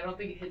down. I don't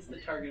think it hits the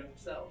target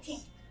themselves.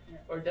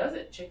 Or does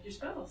it? Check your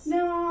spells.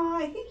 No,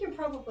 I think you're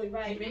probably You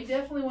right. may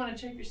definitely want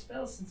to check your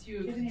spells since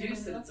you have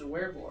deduced that it's a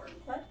werewolf.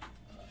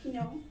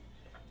 No,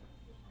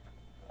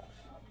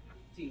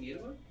 Do you need a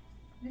book?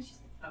 Okay.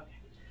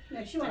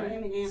 no, she wanted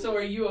him in hand. So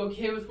are you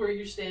okay with where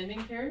you're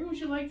standing, Carrie? Or would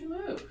you like to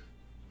move?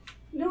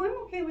 No, I'm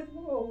okay with.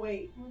 Oh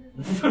wait.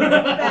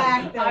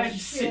 Back the I'm shit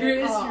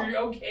serious. up. You're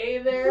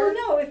okay Well, there?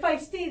 no, if I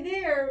stay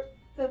there,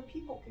 the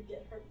people could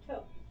get hurt too.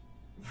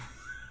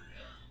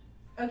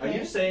 Are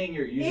you saying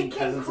you're using It can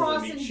peasants as a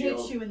cross meat and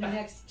shield? hit you in the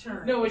next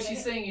turn. No, what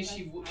she's saying is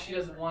she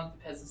doesn't want the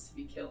peasants to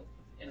be killed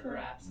in her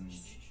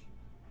absence.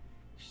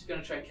 She's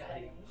gonna try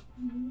cutting.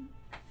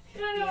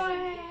 Run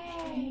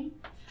away!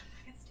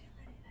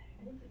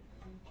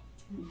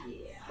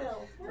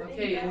 So,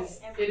 Okay,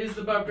 it is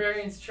the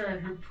barbarian's turn,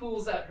 who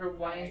pulls out her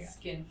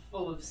wineskin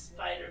full of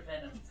spider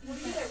venom. Can we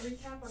get a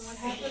recap on what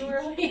happened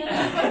earlier? We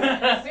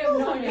have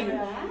no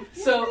idea.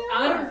 So they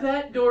out are. of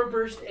that door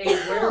burst a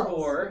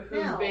werebore who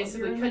Now,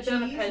 basically you're cut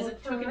down a G's, peasant,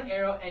 look took for- an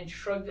arrow, and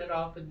shrugged it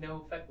off with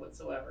no effect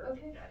whatsoever.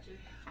 Okay.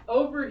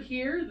 Over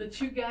here, the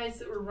two guys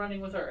that were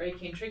running with our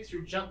arcane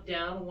trickster jumped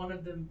down. One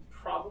of them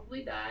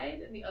probably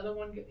died, and the other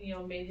one,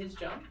 made his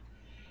jump.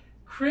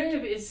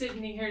 Kriv is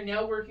sitting here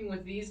now working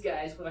with these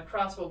guys with a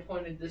crossbow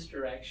pointed this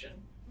direction.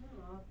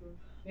 Oh, awesome.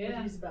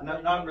 Yeah. He's about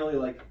Not really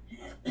like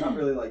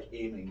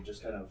aiming,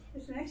 just kind of.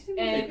 It's next to me.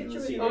 And the picture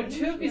with see the it.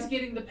 range. O'Toole is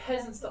getting the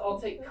peasants to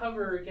all take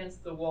cover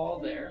against the wall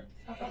there.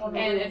 And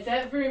And at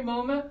that very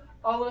moment,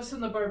 all of a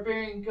sudden the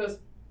barbarian goes,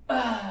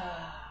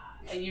 ah,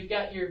 and you've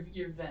got your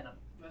venom.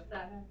 What's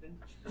that happen?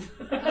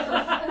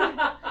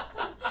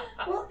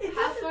 Well, it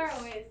How doesn't. far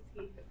away is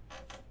he?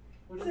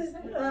 What It is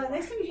says, that?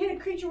 next time you hit a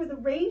creature with a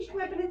ranged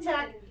weapon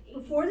attack,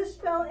 before the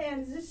spell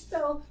ends, this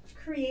spell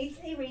creates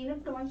a rain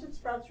of thorns that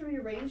sprouts from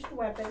your ranged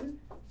weapon,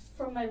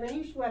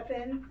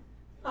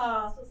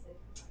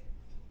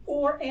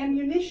 or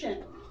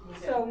ammunition.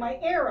 So my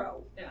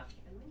arrow. Yeah.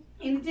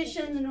 In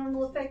addition, the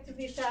normal effect of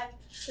the attack,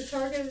 the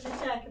target of the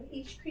attack of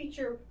each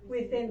creature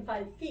within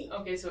 5 feet.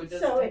 Okay, so it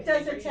does So attack it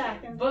does the creature.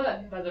 attack him.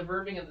 But by the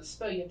verbing of the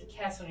spell, you have to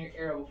cast on your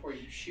arrow before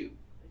you shoot.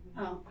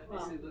 Oh,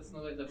 well. Obviously, listen to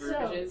the way the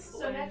verbiage is.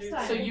 So next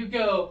time. So you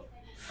go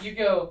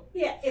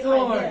Yeah, if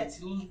I hit.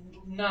 thorns,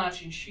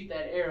 notch, and shoot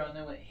that arrow, and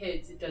then when it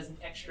hits, it does an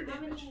extra How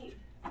damage. many?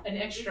 An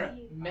extra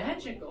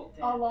magical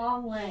a damage.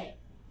 long way.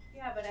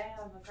 Yeah, but I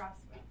have a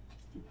crossbow.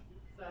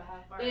 So how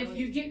far? If away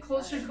you is get he?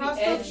 closer to the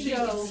Crossbow edge so you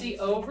can can go- see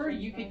over,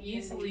 you could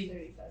easily.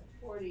 35,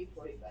 40,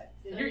 45.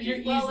 You're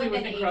he's well easily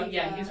within within. 80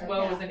 Yeah, he's feet.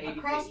 well Yeah. within A 80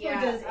 feet. crossbow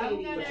Yeah, does I'm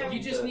 80. gonna- You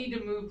just need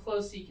to move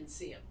close so you can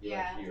see him.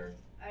 Yeah. Here.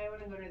 I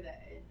want to go to the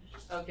edge.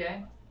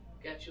 Okay.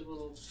 Got your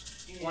little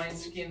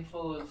wineskin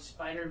full of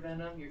spider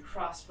venom. Your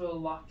crossbow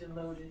locked and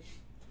loaded.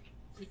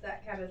 Does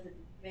that count as an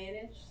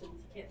advantage since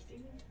you can't see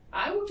me?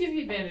 I will give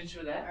you advantage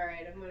for that.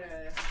 Alright, I'm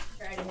gonna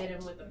try to hit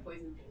him with the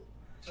poison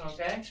bolt.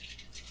 Okay.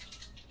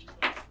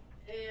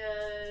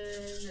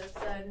 And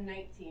that's a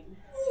 19.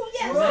 Oh,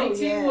 yes!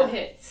 19 yeah. will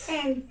hit.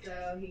 And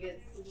So he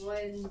gets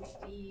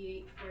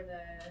 1d8 for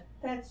the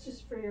that's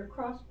just for your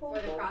crossbow.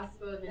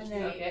 crossbow and And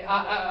then then- Okay,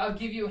 I'll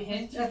give you a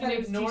hint. You I can thought it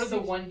was ignore the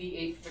D6.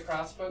 1d8 for the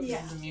crossbow because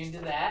Yeah. he's immune to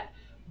that.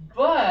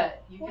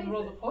 But you can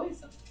roll the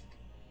poison.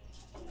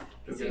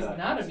 Because he's Yeah,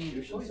 not immune to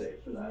Constitution poison.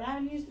 save for He's that. not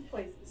immune to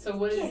poison. So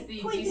what is Can't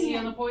the poison DC him.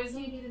 on the Do poison?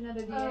 you need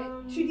another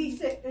D8?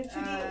 2d6,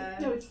 2d8.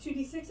 No, it's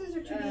 2d6s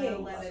or 2d8s?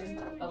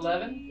 11.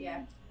 11?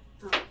 Yeah.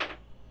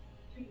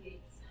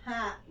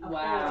 Ha. a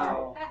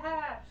Wow.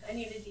 Haha! I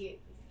need a d8.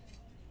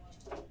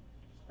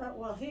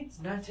 Well, he.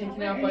 It's not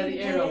taken out by the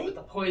arrow, but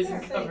the poison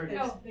Perfect. covered it.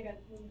 Oh, they got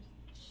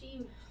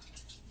She.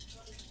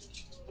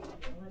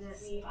 One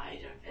at me.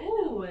 Spider venom.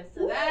 Ooh,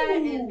 so that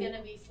is Ooh.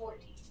 gonna be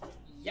 14.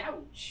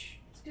 Youch.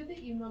 It's good that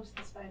you most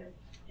the spider.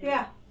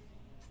 Yeah.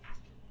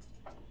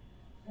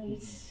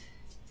 Right.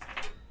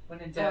 When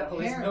in doubt,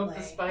 always milk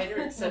the Apparently.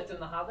 spider, except in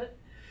the Hobbit.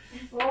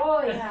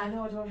 Oh yeah,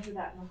 no, don't do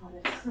that in the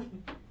Hobbit.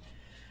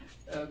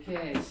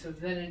 Okay, so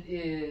then it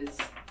is.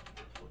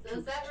 So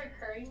is that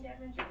recurring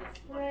damage or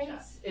just one Right.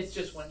 shot? It's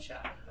just one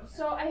shot.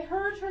 So I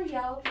heard her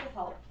yell for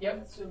help. Yep.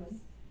 I'm assuming.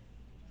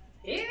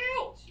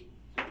 Ew!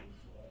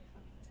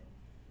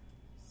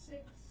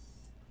 6,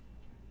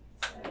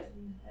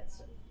 7.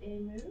 That's a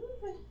move.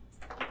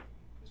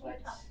 What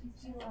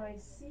do I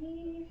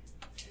see?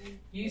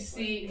 You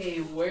see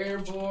a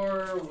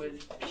werebore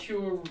with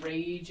pure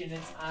rage in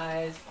its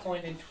eyes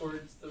pointed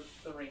towards the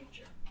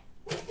ranger.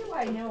 What do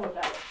I know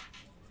about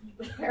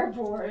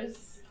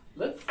werebores?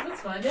 Let's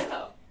find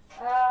out.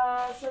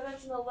 So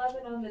that's an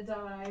 11 on the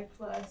die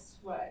plus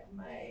what?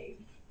 My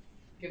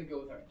Gonna go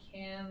with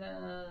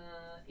Arcana,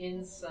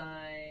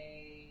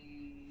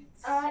 Insight,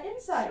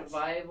 insight.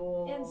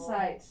 Survival.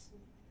 Insight.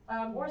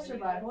 Or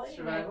survival. Anyway.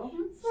 Survival.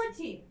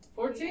 14.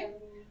 14?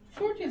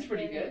 14's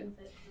pretty good.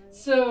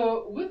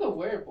 So, with a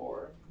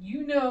werebore,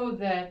 you know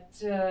that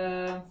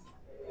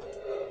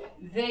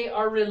they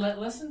are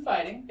relentless in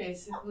fighting.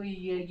 Basically,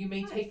 you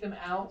may take them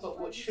out, but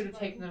what should have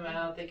taken them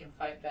out, they can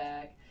fight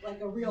back.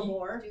 Like a real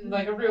boar.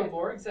 Like a real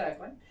boar,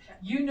 exactly.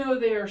 You know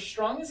they are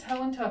strong as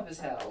hell and tough as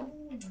hell.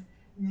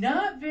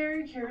 Not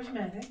very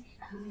charismatic.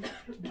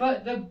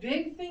 But the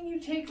big thing you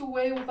take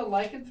away with the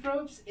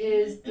lycanthropes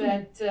is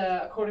that,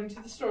 according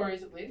to the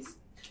stories at least,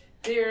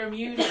 they are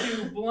immune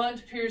to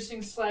blunt,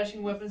 piercing,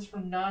 slashing weapons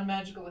from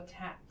non-magical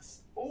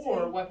attacks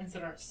or weapons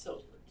that aren't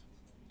silvered.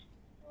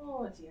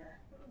 Oh dear.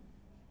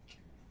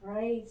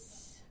 Right.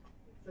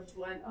 The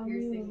blunt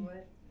piercing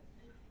what?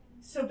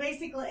 So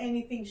basically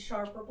anything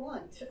sharp or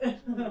blunt.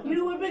 You know,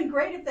 it would have been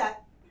great if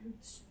that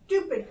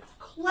stupid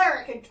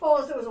cleric had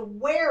told us it was a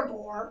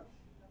werebore.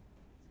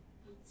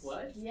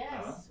 What?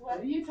 Yes. What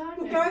are you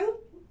talking The about? guy who,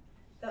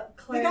 The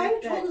the guy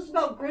who that- told us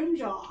about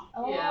Grimjaw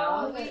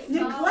Yeah. wait,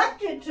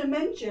 neglected to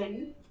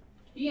mention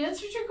He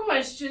answered your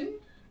question.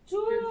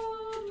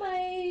 do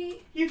my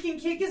You can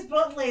kick his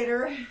butt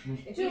later.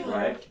 do,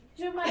 Right.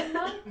 do my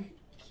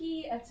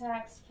monkey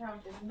attacks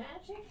count as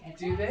magic?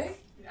 Do they?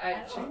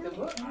 I checked the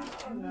book.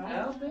 I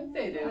don't think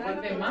they do,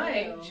 but they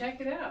might.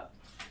 Check it out.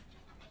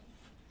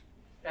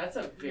 That's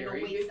a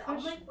very good I'll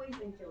question. make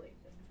poison kill it.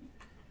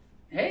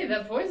 Hey,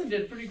 that poison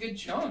did a pretty good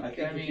chunk. I think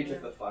if you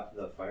mean, took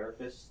the fire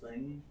fist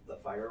thing, the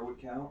fire would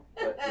count,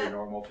 but your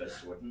normal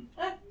fist wouldn't,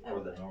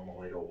 or the normal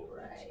weight over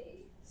it. Right.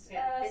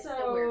 Yeah, it's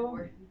still weird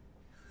word.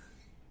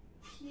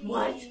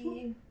 What?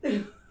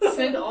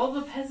 send all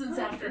the peasants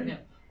after him.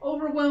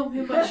 Overwhelm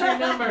him by sheer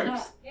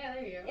numbers. Yeah,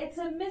 there you go. It's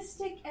a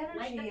mystic energy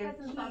Light the of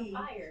peasants on key.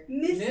 fire.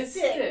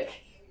 Mystic.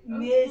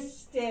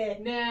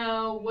 Mystic.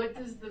 Now, what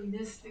does the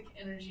mystic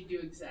energy do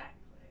exactly?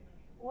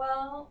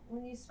 Well,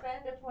 when you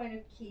spend a point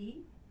of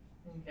key,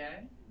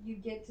 Okay. you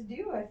get to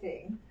do a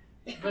thing.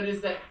 But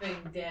is that thing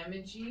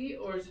damagey,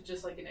 or is it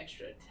just like an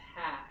extra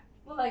attack?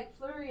 Well, like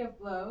flurry of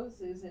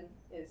blows is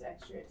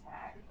extra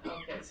attack.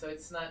 Okay, so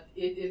it's not.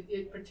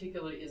 It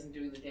particularly isn't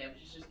doing the damage.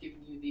 It's just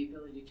giving you the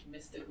ability to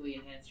mystically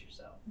enhance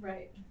yourself.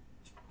 Right.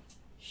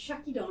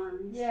 Shucky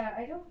darns. Yeah,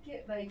 I don't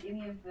get like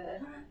any of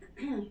the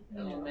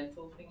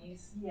Elemental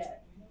thingies.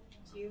 yet.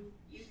 You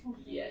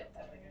Yet,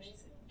 I think I should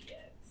say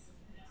yet.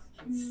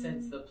 You can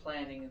sense the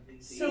planning of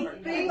these. So arts.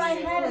 if I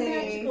had a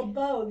Basically, magical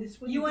bow,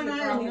 this would You be and a I are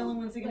the problem. only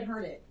ones that can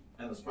hurt it.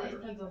 And the spider.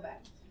 If you go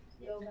back.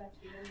 Go back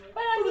to your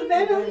But I Well, mean, the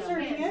venom is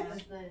hurting it. Yeah,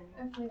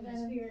 the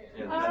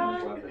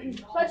venom's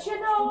weapon. but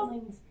you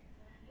know,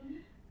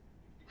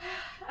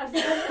 as the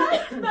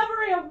last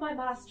memory of my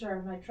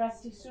master, my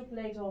trusty soup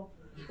ladle,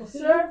 will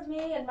serve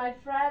me and my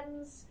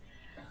friends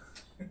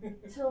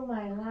till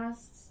my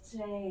last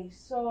day.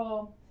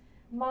 So,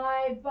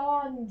 my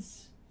bond,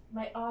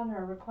 my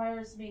honor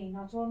requires me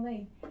not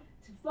only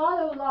to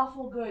follow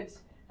lawful good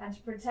and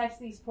to protect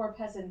these poor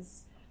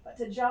peasants, but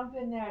to jump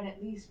in there and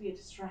at least be a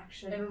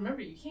distraction. And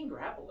remember, you can't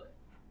grapple it.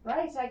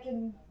 Right? I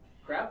can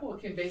Grapple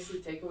can basically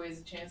take away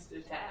his chance to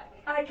attack.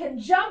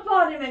 jump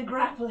on him and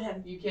grapple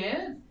him. You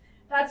can.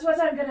 That's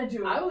what I'm gonna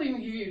do. I will even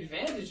give you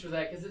advantage for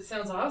that because it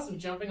sounds awesome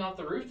jumping off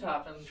the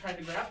rooftop and trying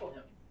to grapple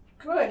him.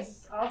 Good.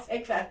 I'll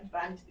take that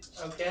advantage.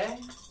 Okay?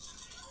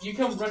 You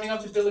come running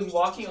off the building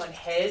walking on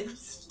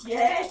heads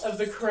Yes. of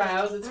the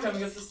crowd that's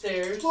coming up the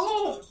stairs.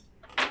 Boom.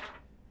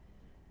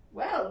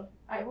 Well,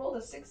 I rolled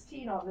a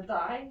 16 on the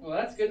die. Well,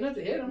 that's good enough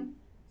to hit him.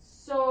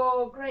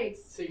 So great.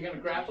 So you're going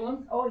to grapple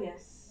him? Oh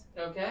yes.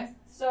 Okay.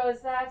 So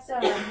is that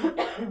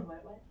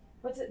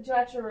what's it? Do I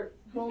have to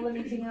roll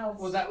anything else?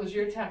 Well, that was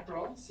your attack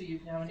roll, so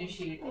you've now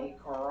initiated a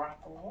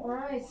grapple. All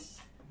right.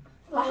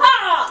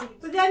 Aha!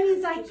 But that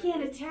means I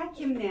can't attack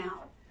him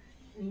now.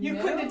 You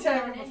couldn't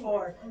attack him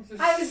before.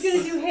 I was going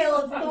to do Hail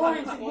of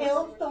Thorns, and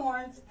Hail of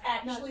Thorns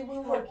actually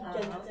will work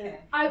against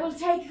it. I will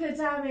take the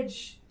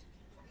damage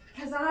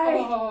because I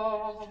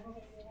Oh.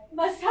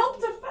 must help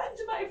defend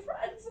my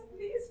friends and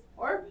these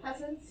poor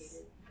peasants.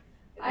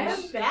 I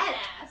am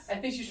badass. I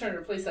think she's trying to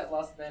replace that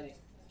lost Benny.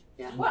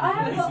 Well, I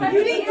haven't got my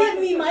You didn't give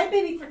me my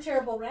Benny for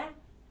terrible rat.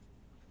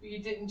 You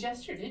didn't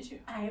gesture, did you?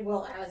 I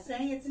was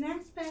saying it's an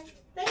aspect.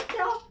 Thank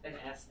you. An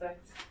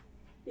aspect?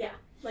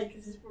 Like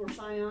this is for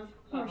Scion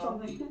or Uh-huh.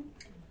 something.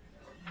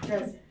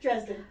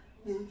 Dresden.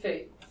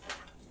 Fate.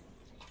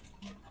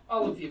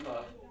 All of the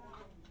above.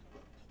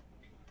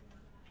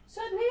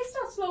 So at least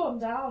I'll slow him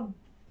down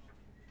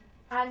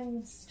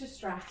and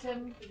distract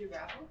him. Did you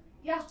grapple?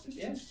 Yeah.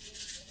 Yeah.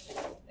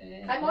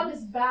 And I'm on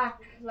his back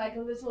like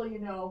a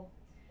little,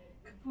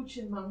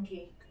 capuchin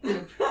monkey.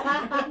 So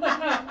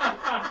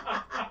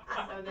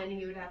then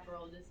he would have to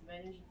roll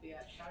disadvantage if you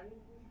got shouted.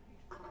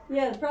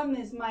 Yeah, the problem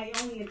is my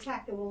only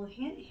attack that will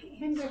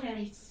hinder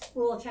him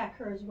will attack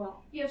her as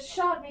well. You have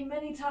shot me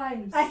many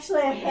times.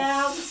 Actually, I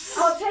have.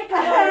 I'll take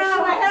I another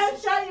shot.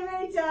 have shot you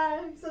many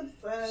times. I'm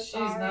so She's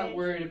sorry. not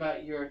worried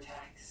about your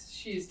attacks.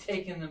 She's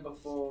taken them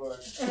before.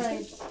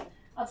 Alright.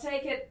 I'll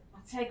take it.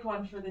 I'll take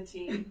one for the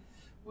team.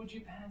 Would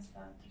you pass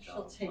that to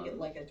She'll take it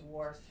like a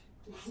dwarf.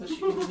 so she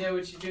can know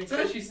what she's doing,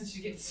 especially since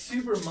she's getting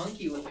super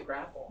monkey with the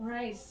grapple.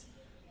 Right.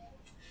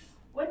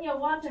 When you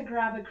want to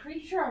grab a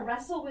creature or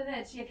wrestle with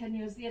it, you can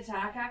use the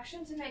attack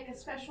action to make a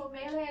special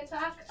melee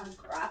attack and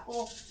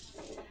grapple.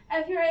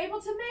 If you're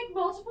able to make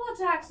multiple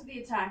attacks with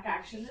the attack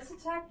action, this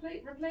attack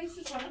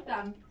replaces one of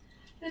them.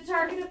 The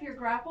target of your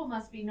grapple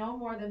must be no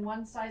more than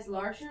one size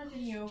larger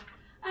than you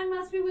and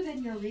must be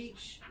within your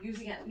reach.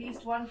 Using at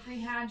least one free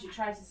hand, you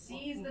try to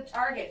seize the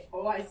target.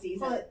 Oh, I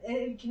seize it. But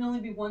it can only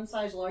be one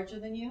size larger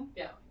than you?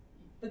 Yeah.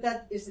 But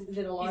that is it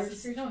a large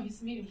He's creature? no, he's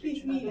a medium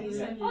He's creature. medium.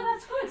 Okay. Oh,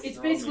 that's good. It's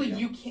Oh, basically yeah.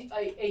 you can't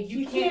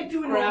You can't can't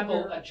do an grapple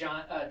ogre.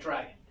 a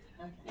dragon.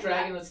 Okay.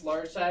 Dragon that's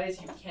large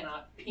size, you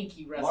cannot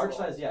pinky wrestle. Large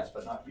size, yes,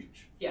 but not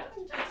huge.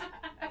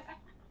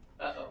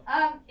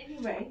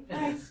 Anyway,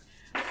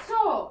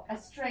 so a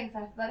strength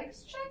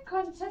athletics check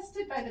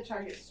contested by the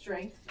target's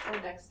strength or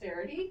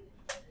dexterity.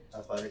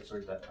 Athletics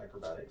or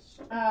acrobatics.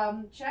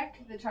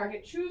 Check the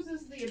target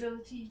chooses the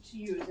ability to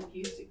use. If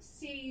you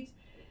succeed,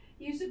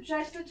 you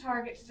subject the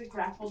target to the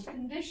grappled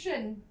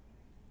condition.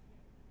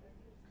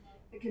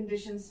 The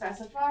condition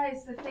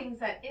specifies the things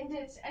that end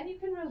it, and you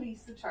can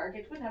release the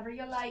target whenever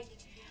you like.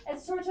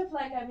 It's sort of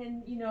like I'm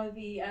in,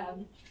 the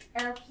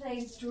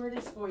airplane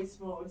stewardess voice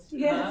mode.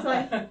 Yeah, it's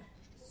like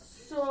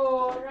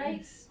So,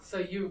 right. So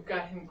you've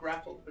got him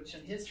grappled, which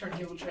in his turn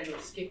he will try to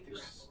escape through.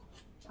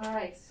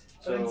 Alright.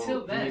 So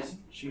until then,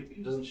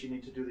 doesn't she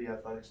need to do the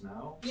athletics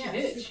now? she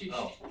Yes. did.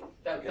 Oh.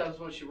 That was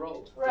what she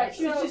rolled. Right.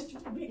 She was So just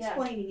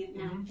explaining it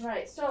now.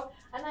 right. So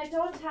and I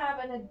don't have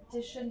an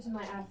addition to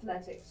my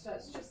athletics, so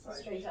it's just a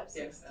straight up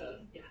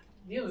 16. Yeah.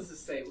 Needless to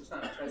say, it was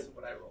not impressive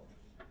what I rolled.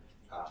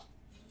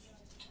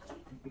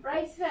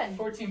 Right then.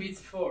 14 beats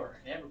 4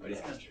 in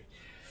everybody's country.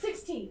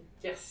 16.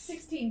 Yes.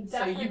 16. So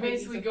Definitely you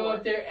basically beats a go 4.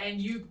 up there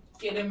and you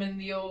get him in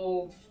the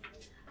old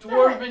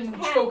dwarven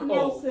Half chokehold.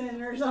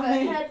 Nelson or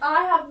something.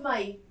 I have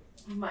my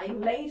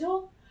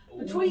ladle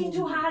between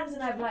two hands,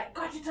 and I've like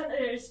got it under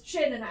his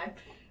chin, and I'm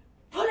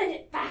pulling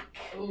it back,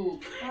 Ooh.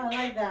 I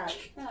like that.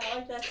 I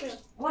like that too.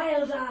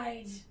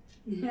 wild-eyed.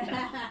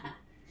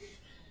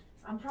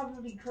 I'm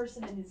probably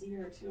cursing in his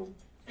ear too,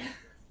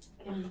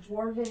 in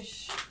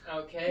dwarvish.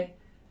 Okay.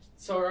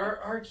 So our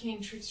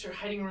arcane trickster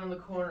hiding around the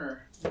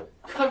corner,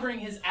 covering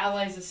his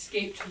allies'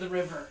 escape to the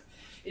river,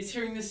 is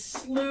hearing this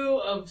slew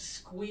of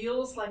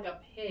squeals like a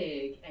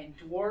pig and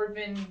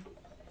dwarven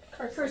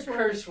curse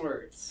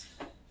words.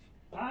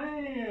 Oh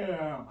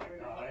my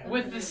god.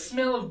 With the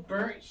smell of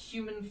burnt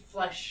human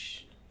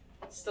flesh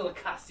still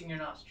accosting your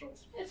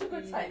nostrils. It's a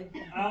good time.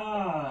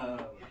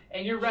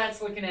 And your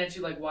rat's looking at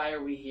you like, why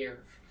are we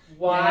here?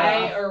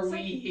 Why are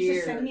we here?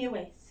 Just send me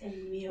away.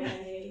 Send me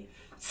away.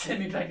 Send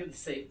me back to the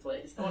safe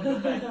place. I want to go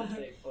back to the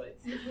safe place.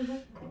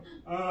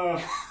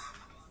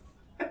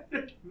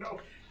 No.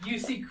 You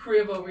see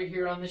Crib over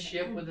here on the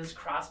ship with his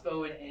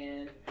crossbow in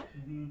hand.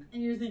 Mm-hmm.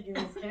 And you're thinking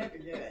this can't be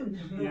good.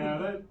 Yeah,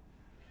 that.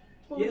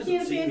 Well, He we hasn't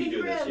can't seen me abandon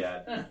do this Crib.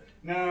 yet.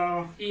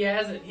 No. He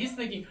hasn't. He's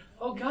thinking,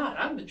 oh God,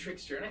 I'm the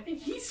trickster, and I think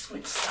he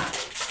switched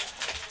sides.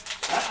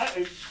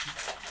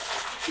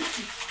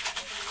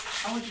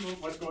 How much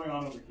of what's going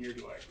on over here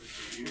do I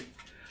perceive?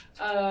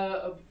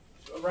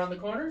 Around the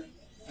corner?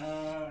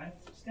 I'm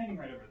standing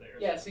right over there.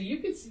 Yeah, so you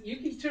can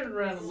turn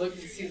around and look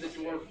and see the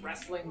dwarf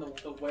wrestling the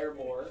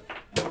wereboar.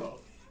 Oh.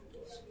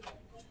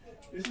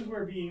 This is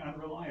where being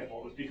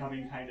unreliable is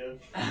becoming kind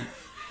of.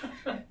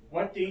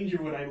 What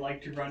danger would I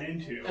like to run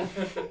into?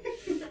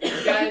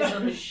 Guys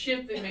on the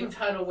ship that make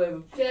tidal wave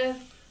of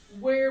death,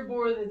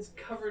 wereboar that's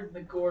covered in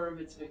the gore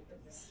of its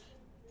victims.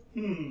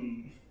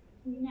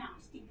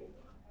 Nasty.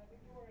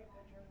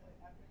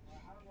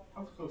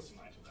 How close am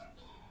I to that?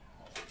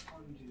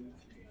 1, 2,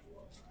 3,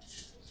 4, 5,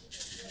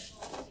 6,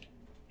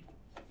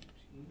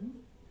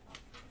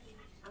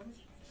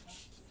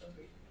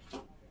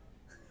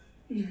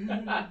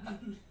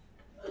 7.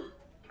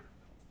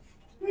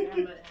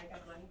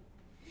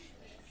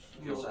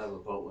 You also have a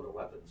boatload of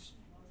weapons.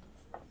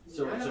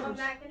 So I don't know if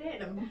that can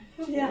hit him.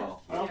 Yeah.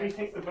 Well, if we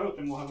take the boat,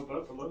 then we'll have a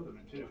boat to load them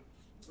in too.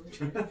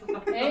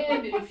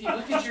 And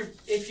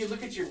if you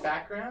look at your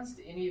backgrounds,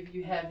 do any of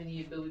you have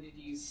any ability to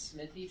use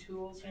smithy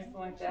tools or anything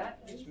like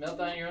that? Just melt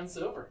down your own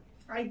silver.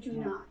 I do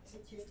not.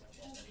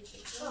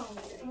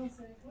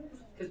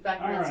 Because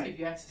backgrounds Alright. give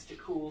you access to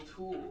cool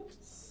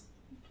tools.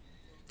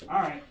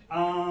 Alright,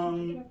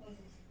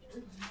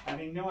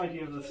 having no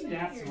idea of the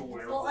stats of a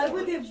werewolf. Well, I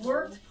would have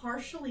worked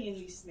partially in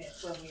these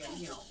smiths when we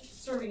are,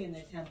 serving in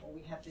the temple.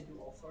 We have to do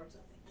all sorts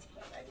of things,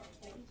 but I don't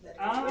think that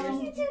What are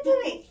Um, you two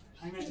doing?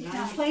 I'm at Now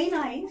 9. play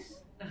nice.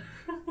 Am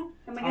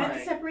I gonna have to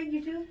Alright. separate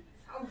you two?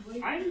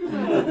 I'm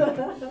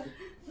gonna.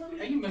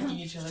 Are you mugging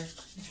each other?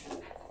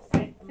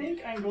 I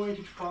think I'm going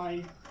to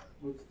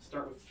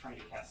start with trying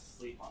to cast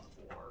sleep on the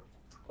boar.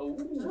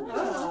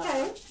 Oh,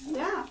 okay.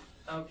 Yeah.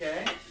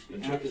 Okay. The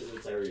trick is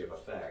its area of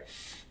effect.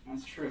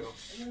 That's true.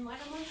 And then light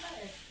them on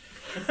fire.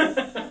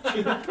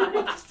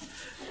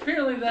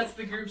 Apparently that's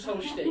the group's whole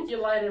shtick. You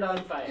light it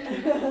on fire.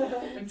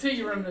 Until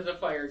you run into the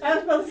fire. I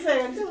was about to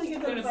say, until we get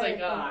to Then the it's fire.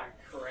 like, ah,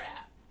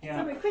 crap. Yeah.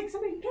 Somebody quick,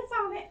 somebody piss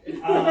on it.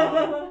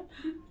 I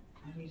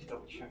need to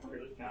double check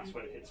really fast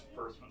what it hits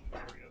first when the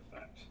area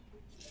effect.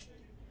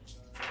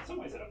 In some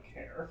ways I don't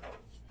care.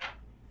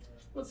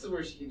 What's the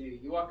worst you can do?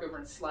 You walk over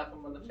and slap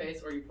him on the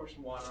face, or you pour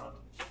some water on him.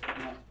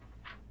 Yeah.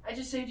 I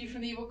just saved you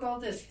from the evil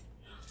cultist.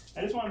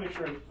 I just want to make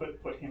sure I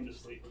put him to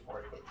sleep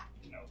before I put,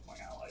 my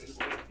allies to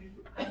sleep.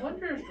 I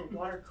wonder if the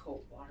water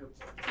cult water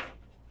board.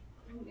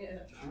 Yeah.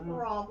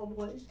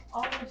 Probably.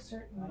 Almost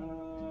certainly.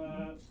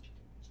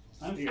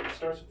 Oh dear, it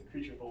starts with the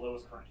creature with the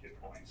lowest current hit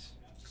points.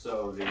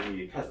 So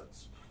the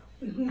peasants.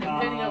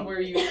 Depending on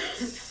where you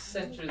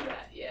center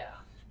that, yeah.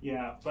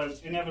 Yeah, but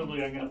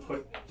inevitably I'm going to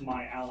put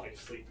my ally to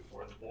sleep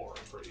before the boar,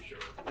 I'm pretty sure.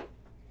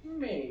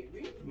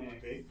 Maybe.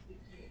 Maybe.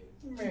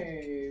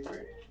 Maybe.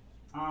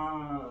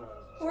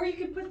 Or you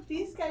could put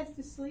these guys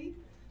to sleep.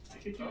 I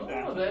could do Oh,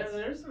 that.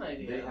 there's an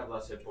idea. They have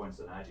less hit points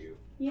than I do.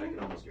 Yeah. I can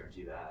almost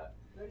guarantee that.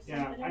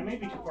 Yeah, I may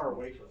be too far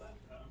away for that,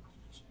 though.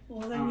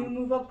 Well, then you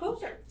move up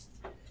closer.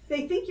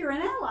 They think you're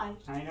an ally.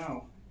 I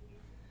know.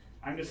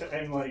 I'm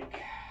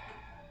like...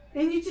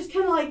 And you just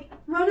kind of like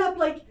run up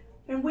like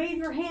and wave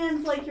your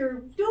hands like you're,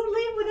 don't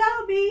leave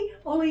without me.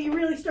 Only you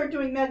really start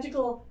doing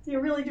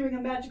you're really doing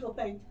a magical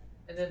thing.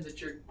 And then the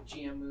jerk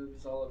GM move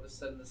is all of a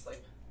sudden this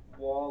like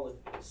wall of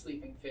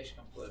sleeping fish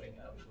come floating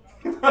up.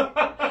 No,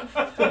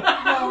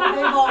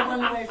 they've all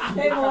run away.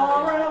 They've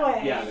all run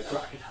away. Yeah, the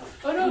crocodile.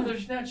 Oh no,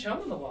 there's now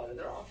chum in the water.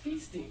 They're all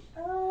feasting.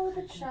 Oh,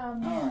 the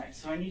chum. Alright,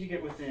 so I need to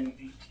get within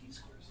 18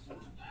 squares of that.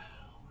 1,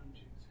 2,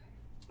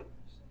 3, 4,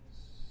 6,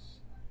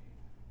 7,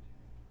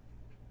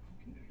 8.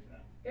 I can do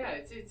that. Yeah,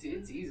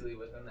 it's easily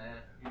within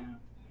that. Yeah.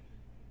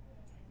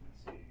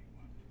 Let's see. 1,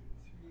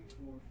 2,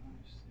 3, 4, 5,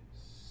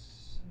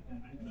 6,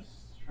 7. I'm just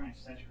trying to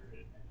saturate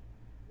it.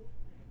 1,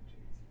 2,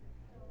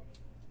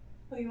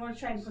 3. Oh, you want to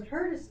try and put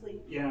her to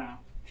sleep? Yeah.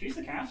 She's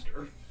the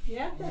caster.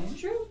 Yeah, that's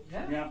true.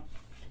 Yeah.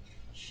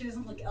 She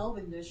doesn't look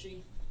elven, does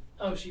she?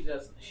 Oh, she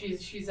doesn't.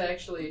 She's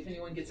actually, if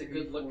anyone gets a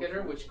good look at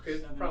her, which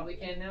Crib probably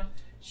can now,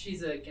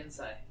 she's a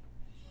Gensai.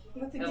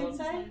 What's a good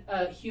side?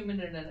 A human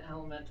and an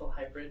elemental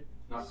hybrid.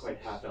 Not quite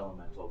half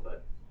elemental,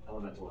 but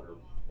elemental in her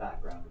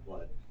background or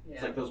blood. Yeah.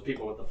 It's like those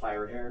people with the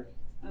fire hair.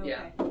 Okay.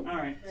 Yeah.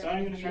 Alright, so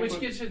I'm going to try Which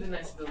put, gives her the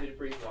nice ability to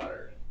breathe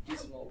water, do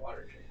some little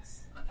water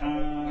drinks. On top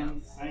of everything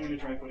else. I'm going to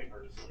try putting her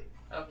to sleep.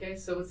 Okay,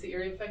 so what's the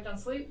area effect on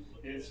sleep?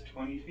 It's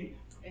 20 feet.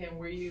 And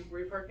where you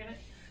parking it?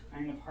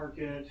 I'm going to park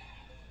it.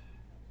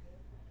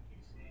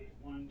 Let's see.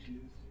 1, 2,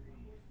 3,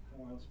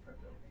 4. Let's park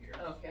it over here.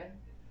 Okay.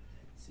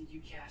 So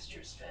you cast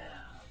your spell.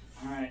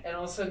 Alright. And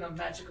all of a sudden a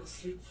magical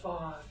sleep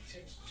fog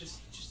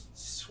just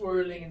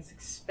swirling and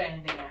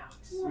expanding out.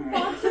 Well,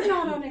 fogs are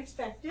not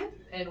unexpected.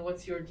 And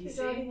what's your There's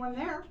already DC? one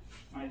there.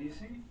 My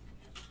DC?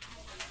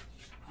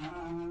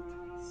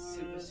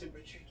 Super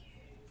tricky.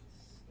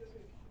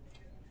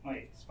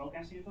 Wait,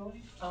 spellcasting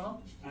ability?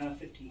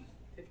 15.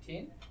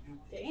 15?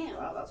 Damn.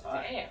 Wow, that's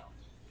high.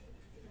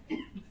 Damn.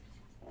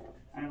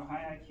 I have a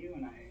high IQ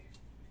and I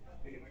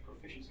get my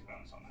proficiency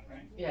bonus on that,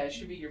 right? Yeah, it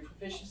should be your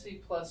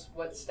proficiency plus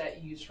what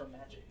stat you use for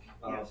magic.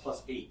 Yes.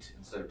 Plus 8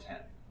 instead of 10.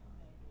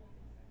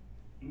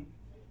 Hmm?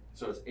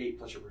 So it's 8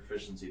 plus your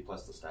proficiency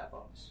plus the stat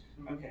bonus.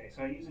 Okay,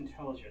 so I use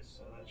intelligence,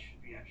 so that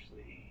should be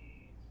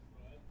actually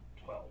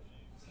 12.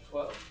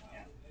 12?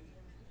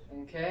 Yeah.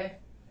 Okay.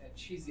 And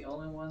she's the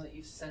only one that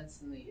you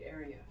sense in the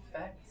area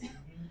effect.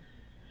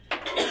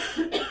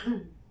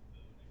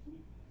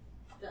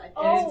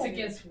 And it's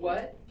against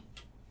what?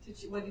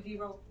 What did he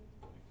roll?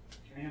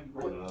 I have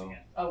rolled those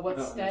again. What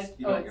No, stat?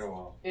 you Oh, don't go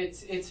well.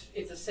 it's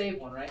a save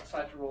one, right? So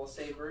I have to roll a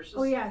save versus.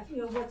 Oh yeah. You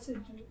know, what's it?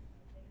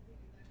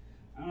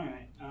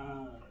 Alright,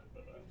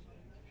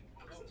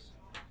 what's this?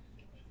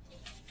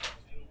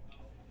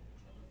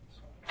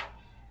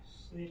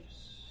 Sleeps.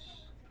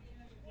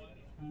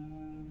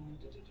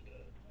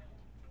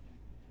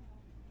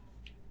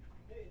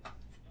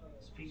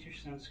 Speaks your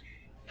sense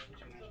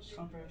to magic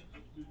slumber.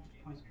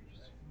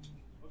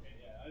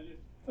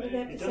 What do they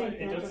have to say?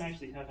 It doesn't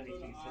actually have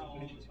anything that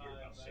mentions here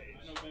about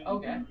saves.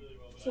 Okay.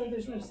 So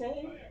there's no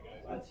save?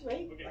 What?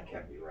 Right? That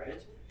can't be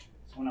right.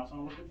 Someone else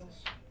want to look at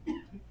this?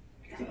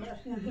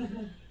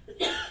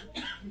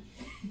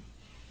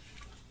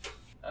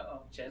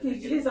 Uh-oh. Chaz may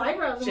His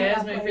eyebrows.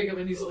 Chaz may pick up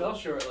a new spell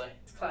shortly.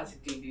 It's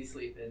classic D&D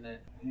sleep, isn't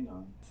it? Hang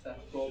on. So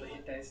roll the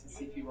hit dice and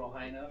see if you roll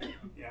high enough.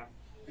 Yeah.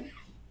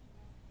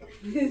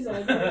 His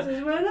eyebrows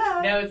just went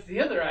up. Now it's the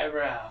other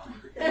eyebrow.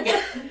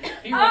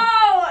 He went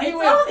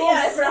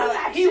eyebrow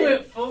action. He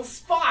went full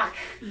Spock.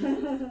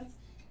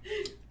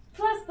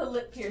 Plus the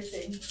lip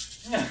piercing.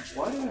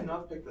 Why did I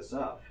not pick this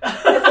up?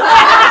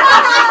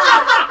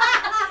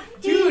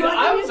 Dude,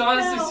 I was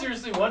honestly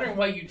seriously wondering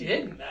why you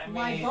didn't. I mean,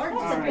 My God,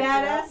 that's a Alright.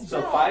 badass So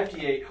spell.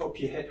 5d8, hope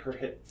you hit her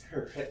hit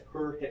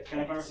Can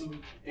I borrow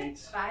some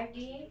 8s?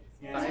 5d8?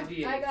 Yeah.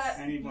 5d8. I got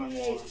I need one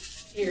more.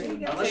 Here,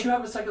 Unless you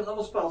have a second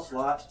level spell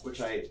slot,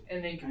 which I...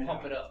 and then you can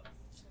pump it up.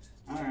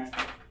 Alright.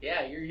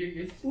 Yeah,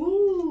 you're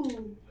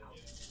Ooh.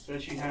 So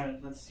she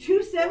had, let's see. 2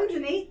 7s,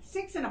 an 8,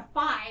 6, and a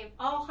 5.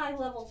 All high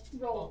level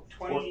rolls.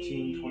 20,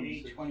 14,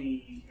 26.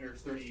 20, or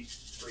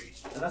 33.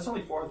 And that's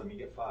only 4 of them, you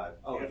get 5.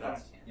 Oh, You get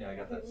that's... 5. Yeah, I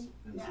got that.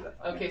 Didn't see that.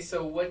 Okay,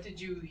 so what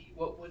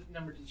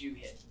number did you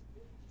hit?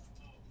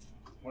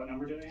 What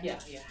number did I have?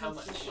 Yeah, how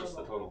much? What's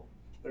the total?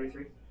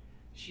 33.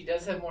 She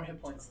does have more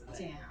hit points than that.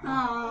 Damn.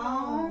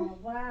 Aww.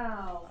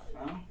 wow.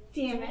 Oh.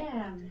 Damn it.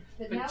 Damn.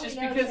 But now just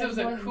we know because she it was has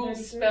a more than cool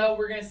 33. spell,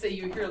 we're gonna say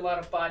you hear a lot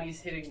of bodies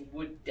hitting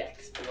wood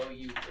decks below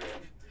you,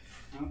 Griff.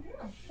 Okay.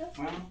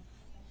 Well.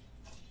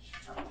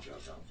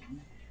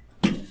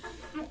 He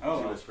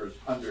Oh, whispers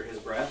under his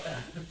breath.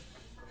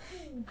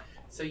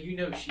 So you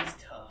know she's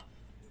tough.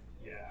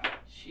 yeah.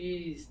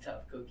 She's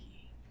tough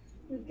cookie.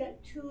 We've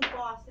got 2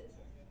 bosses.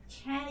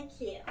 Can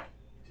kill.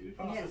 Dude,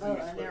 Yeah, bosses oh, in a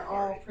and split they're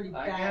all party. pretty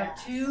I badass. got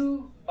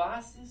 2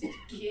 bosses to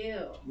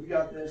kill. We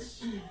got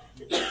this.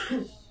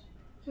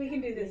 We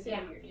can do this.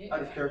 Yeah. Yeah.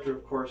 Out of character,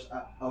 of course,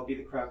 I'll be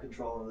the crowd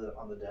control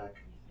on the deck.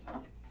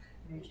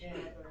 Okay.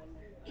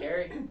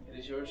 Carrie, it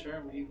is your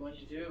turn. What are you going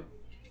to do?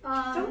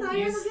 Don't I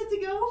He's- ever get to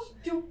go?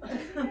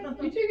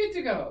 You do get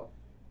to go.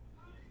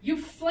 You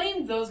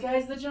flamed those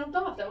guys that jumped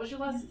off. That was your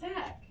last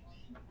attack.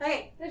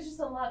 Okay, There's just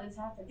a lot that's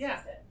happened Yeah.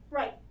 since then.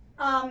 right.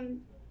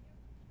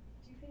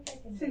 Do you think I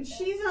can Since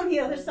do she's on the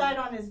other side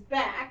on his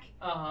back,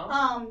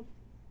 Uh-huh.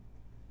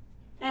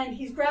 and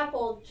he's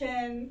grappled,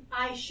 can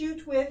I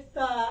shoot with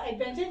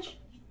advantage?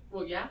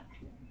 Well, yeah.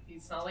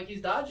 It's not like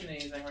he's dodging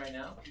anything right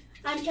now.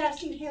 I'm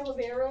casting Hail of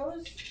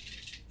Arrows.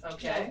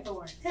 Okay.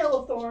 Hail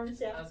of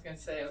Thorns, I yeah. was going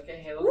to say,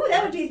 okay, Halo. Ooh,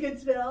 that would be a good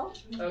spell.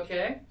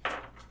 Okay.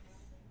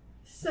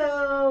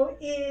 So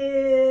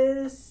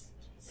is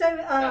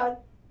Throw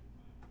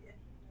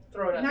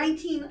it out.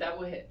 19. That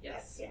will hit,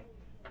 yes. Yeah.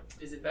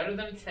 Is it better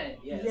than a 10?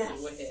 Yes, Yes. it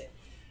will hit.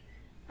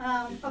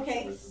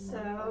 Okay, so.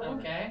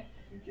 Okay.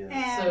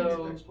 And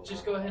So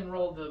just go ahead and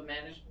roll the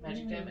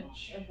magic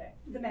damage. Okay.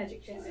 the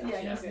magic damage.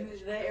 Yeah,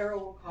 because the arrow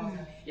will cause me.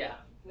 Yeah.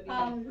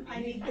 I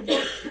need the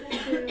book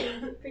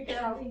to figure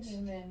out.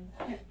 And then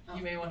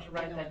You may want to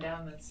write that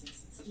down then,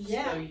 since it's a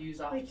Yeah. slow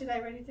use off. Wait, did I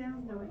write it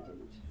down? No, I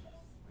didn't.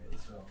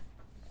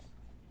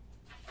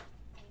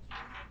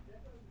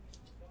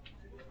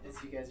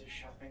 As you guys are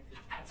shopping through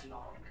the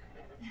catalog.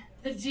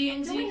 the Do we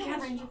D&D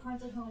have Ranger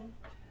cards at home?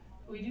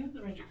 We do have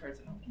the Ranger cards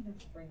at home.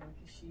 Bring like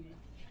a sheet.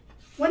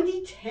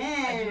 1d10.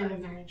 I do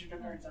have the Ranger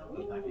cards at It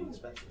home. might be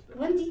expensive. But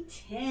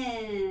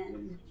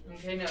 1d10.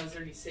 Okay, now is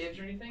there any saves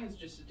or anything? It's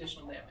just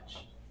additional damage.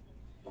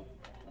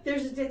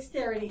 There's a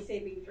dexterity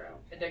saving throw.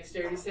 A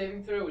dexterity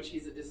saving throw, which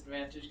he's at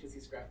disadvantage because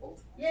he's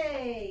grappled.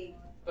 Yay!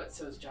 But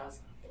so is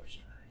Jocelyn,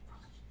 unfortunately.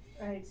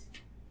 Right.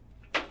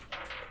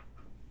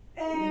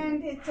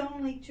 And it's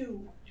only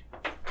 2.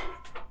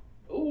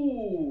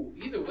 Ooh,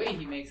 either way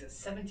he makes it.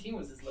 17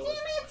 was his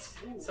lowest.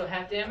 Damn it! So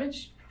half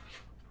damage?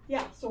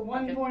 Yeah, so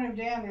 1 Okay. point of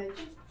damage.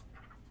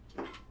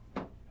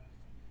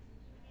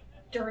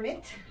 Darn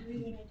it. What are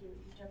you gonna do?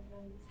 You jump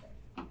on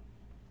this thing?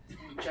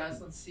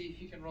 Jocelyn, see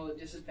if you can roll a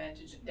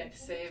disadvantage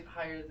dex save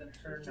higher than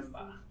her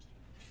number.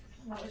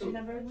 what was your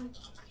number?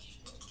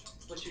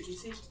 What's your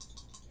DC?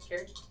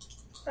 Carrie?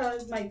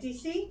 My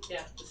DC?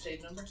 Yeah, the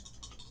save number.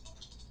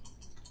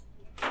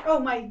 Oh,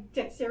 my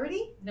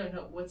dexterity? No,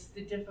 what's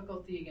the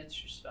difficulty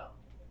against your spell?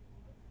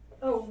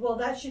 Oh, well,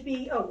 that should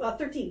be,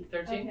 13.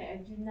 13? Okay, I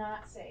do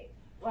not say.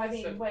 Well, I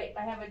mean, So- wait,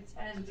 I have a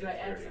 10. Do I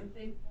add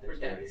something? For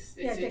dex.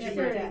 Yeah, It's-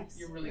 dexterity.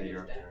 You're really good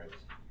at that.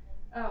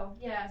 Oh,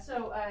 yeah,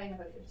 so I have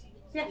a 15.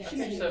 Yeah, Yeah.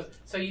 she Okay,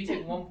 so you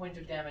take 1 point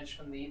of damage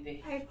from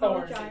the I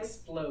thorns apologize.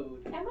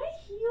 explode. Am I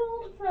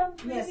healed from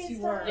Yes, previous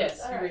you were. times? Yes,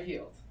 you were Alright,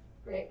 healed.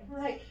 great.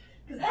 Right,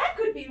 because that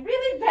could be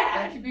really That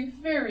bad. could be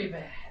very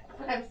bad.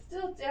 But I'm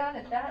still down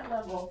at that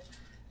level.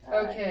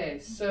 Alright. Okay,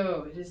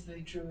 so it is the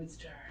druid's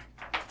turn.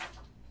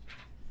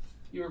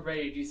 You were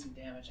ready to do some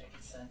damage, I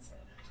can sense it.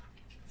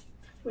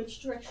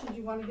 Which direction do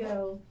you want to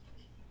go?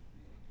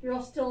 You're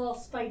all still all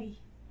spidey.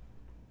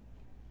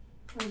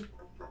 You can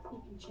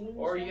change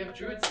Or you that. have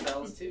druid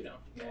spells too,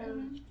 don't forget.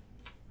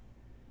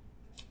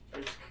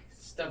 There's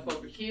stuff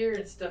over here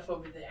and stuff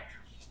over there.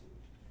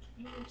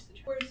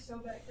 Where's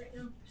Sobek right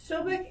now?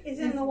 Sobek is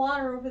in the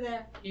water over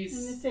there, in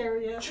He's this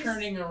area.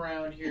 churning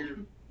around here.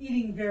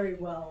 Eating very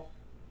well.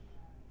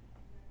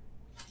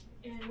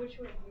 And which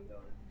way are we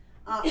going?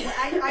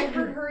 I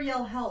heard her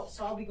yell help,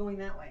 so I'll be going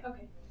that way.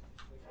 Okay.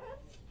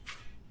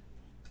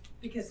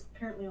 Because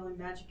apparently only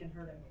magic can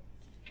hurt him.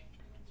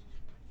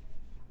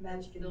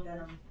 Magic and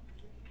venom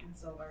and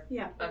silver.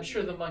 Yeah. I'm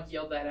sure the monk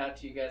yelled that out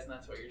to you guys, and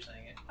that's what you're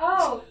saying it.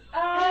 Oh,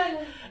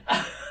 yeah,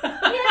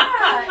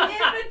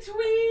 in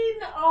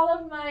between all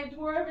of my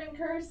dwarven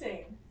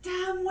cursing.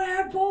 Damn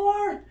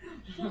werebore!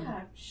 Yeah,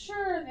 I'm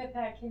sure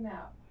that came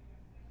out.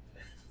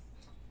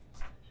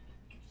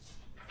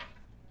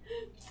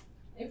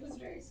 It was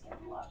very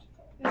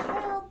scandalogical.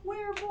 Help,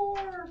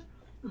 werebore!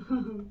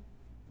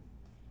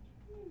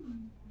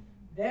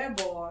 Their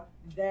boar,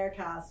 their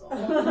castle.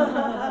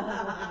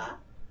 Why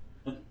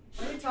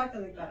are you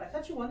talking like that? I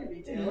thought you wanted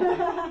me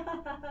to.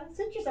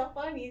 Sit yourself,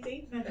 I'm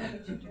easy.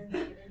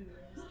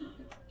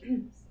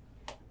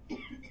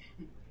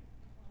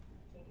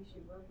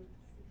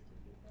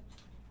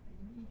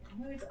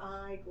 Where's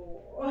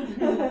Igor?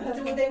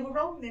 They were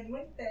rolling,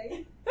 weren't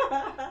they?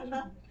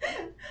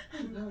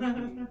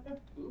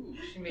 Ooh,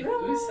 she made the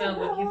ooh sound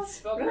looking at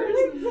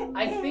spellcars.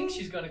 I think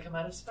she's going to come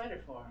out of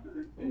spider form.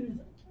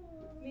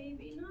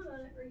 Maybe not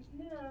right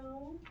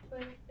now,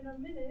 but in a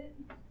minute.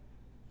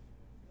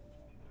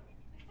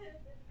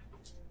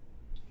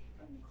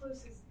 How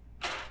close is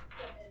the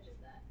edge of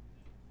that?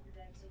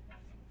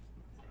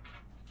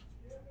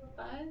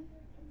 5,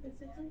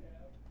 basically.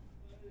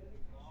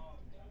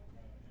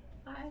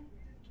 5.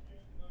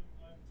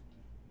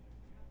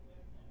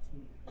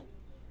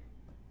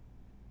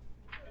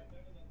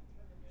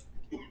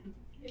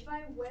 If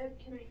I web,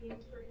 can I aim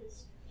for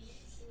his feet?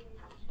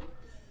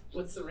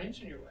 What's the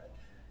range on your web?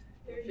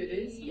 If 30 it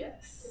is, to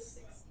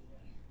yes. 60.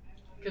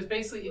 Because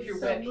basically, if your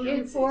So web moving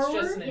hits, it's forward?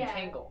 just an Yeah.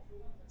 entangle.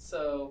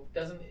 So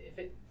doesn't if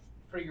it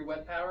for your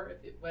web power,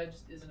 if it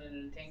webs isn't an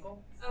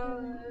entangle.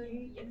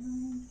 Yes.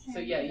 So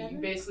yeah, you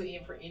basically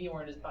aim for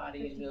anywhere in his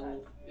body, and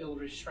it'll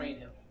restrain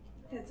him.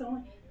 It's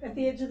only at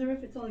the edge of the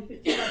roof. It's only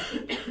 55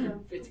 feet.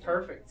 So. It's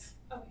perfect.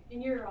 Okay,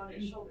 and you're on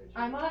his shoulders.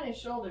 I'm on his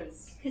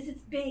shoulders. Because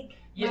it's big.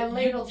 Yeah,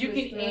 ladle you to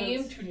can his throat.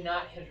 aim to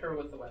not hit her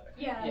with the weapon.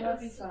 Yeah, Yeah. That'll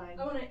be fine.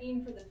 I want to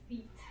aim for the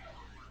feet.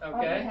 I'll be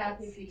Okay.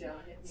 happy if you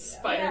don't hit me.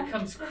 Spider Yeah.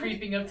 comes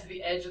creeping up to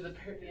the edge of the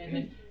and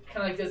then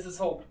kind of like does this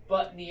whole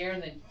butt in the air,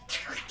 and then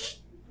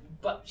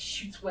butt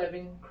shoots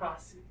webbing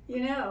across You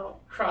know.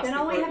 across Then the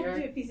all I have to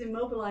courtyard. do, if he's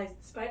immobilized,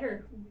 the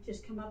spider will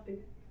just come up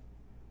and,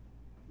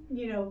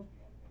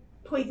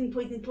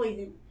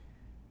 poison.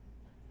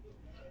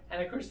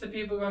 And of course the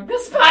people going, the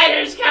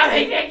spider's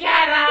coming to get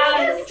Well,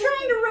 they're us!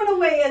 trying to run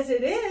away as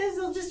it is.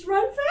 They'll just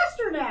run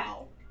faster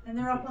now. And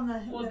they're up on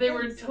the. Well, the they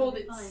were fence, so told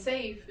they're it's fine.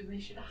 safe and they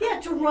should hide. Yeah,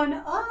 to run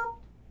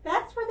up.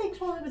 That's where they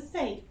told it was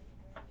safe.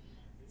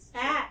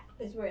 That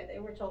is where they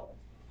were told.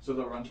 So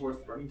they'll run towards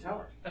the burning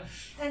tower.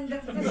 And the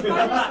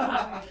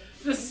spiders.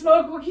 The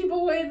smoke will keep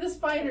away the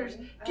spiders.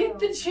 Get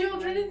the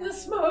children in the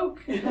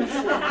smoke.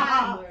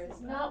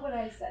 It's not what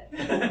I said.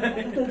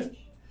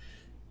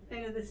 I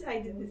know this. I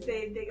did the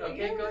same thing. Like,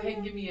 Okay, go ahead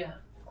and give me a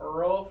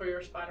roll for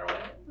your spider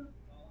web.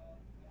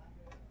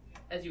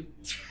 As you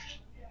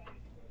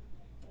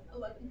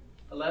 11.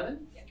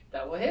 11?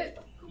 That will hit.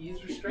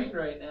 He's restrained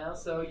right now,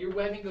 so your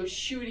webbing goes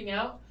shooting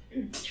out.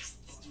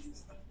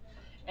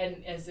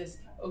 And as this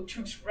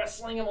Otuk's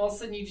wrestling him, all of a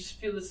sudden you just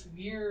feel this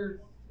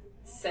weird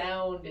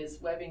sound as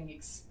webbing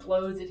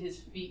explodes at his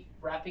feet,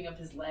 wrapping up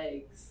his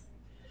legs.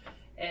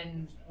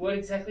 And what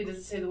exactly does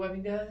it say the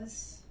webbing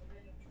does?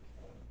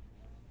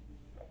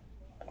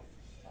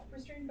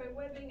 Restrained by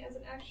webbing, as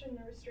an action,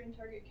 the restrained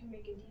target can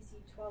make a DC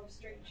 12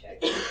 strength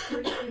check.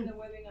 Restraining the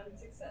webbing on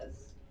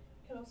success.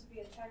 Can also be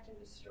attacked and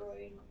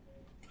destroyed,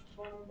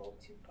 vulnerable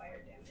to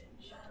fire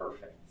damage.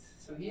 Perfect.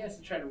 So he has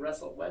to try to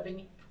wrestle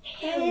webbing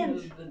And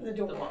and the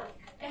door. mark.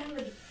 And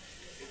the,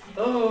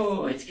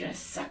 Oh, it's gonna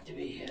suck to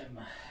be him.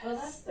 well,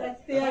 That's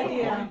the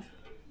idea.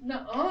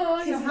 No,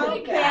 So he's how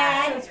pretty bad- So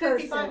bad. it's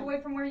 55 person.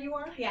 away from where you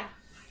are? Yeah.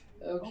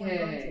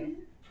 Okay.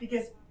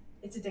 Because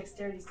it's a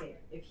dexterity save.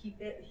 If he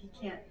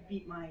can't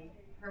beat my.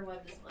 her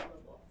web is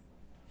flammable.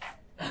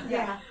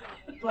 Yeah.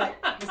 But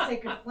the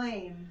sacred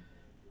flame.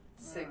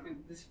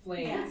 Sacred, this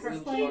flame Yeah, her will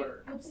flame-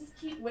 burn. We'll just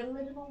keep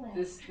whittling it away.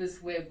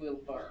 This web will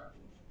burn.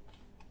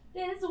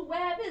 This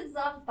web is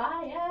on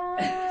fire.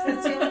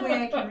 That's the only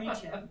way I can reach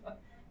him.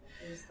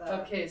 Is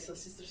the, Okay, so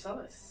Sister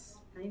Solace.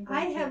 I'm going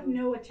I have to-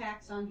 no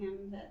attacks on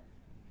him. That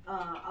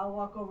I'll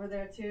walk over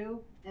there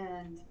too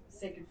and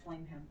sacred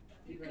flame him.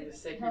 You're going to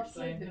sacred Help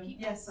flame save the him?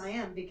 people. Yes, I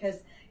am,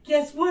 because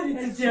guess what?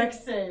 It's a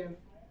dex save.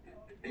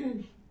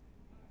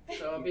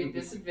 So it'll be a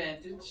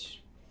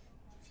disadvantage.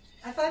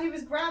 I thought he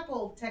was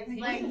grappled,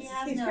 technically. Like he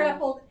has he's no-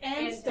 grappled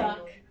and and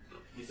stuck.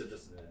 He's a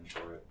disadvantage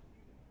for it.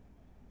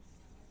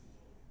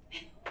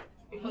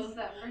 What was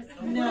that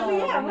first one? No. Oh,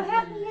 yeah, what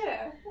happened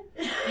there?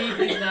 He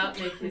did not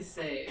make his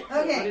save.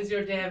 So Okay. what is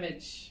your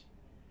damage?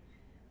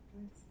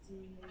 Let's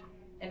see.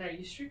 And are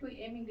you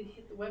strictly aiming to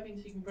hit the webbing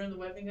so you can burn the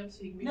webbing up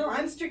so you can be No, free?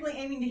 I'm strictly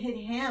aiming to hit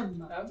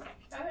him. Okay.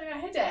 I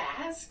had to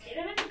ask. Hit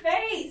him in the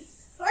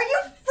face. Are you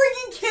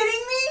freaking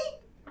kidding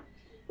me?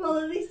 Well,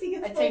 at least he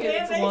gets I full take it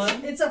it's a damage.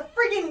 1. It's a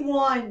friggin'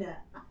 1.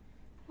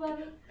 Well,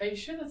 Are you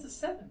sure that's a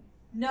 7?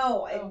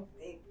 No, Oh.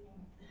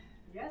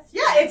 yes.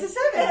 yeah, it's a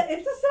 7.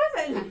 It's a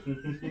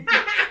 7.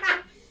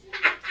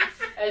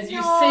 As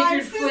you no, sacred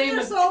I'm flame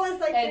Sister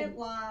Solace, I can't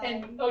lie.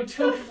 and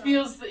Otuk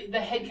feels the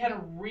head kind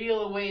of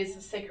reel away as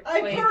the sacred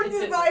I flame burned hits it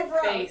his in the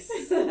eyebrows.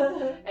 face.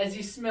 As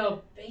you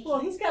smell bacon. Well,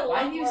 he's got a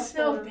Why lot do you more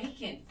smell fur.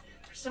 bacon?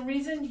 For some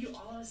reason, you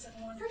all of a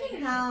sudden want Friggin'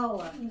 bacon.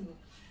 hell.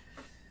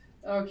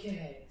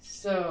 Okay,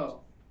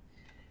 so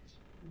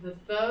the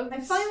thugs. I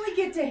finally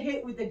get to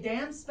hit with the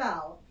damn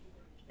spell,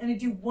 and I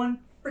do 1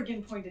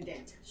 friggin' point of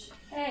damage.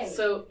 Hey,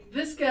 So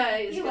this guy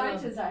is he liked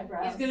gonna. his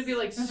eyebrows. He's gonna be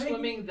like I think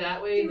swimming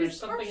that way. he And was there's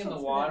something in the partial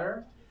to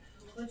water.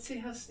 Let's see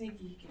how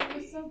sneaky he can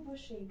He's be. so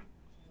bushy.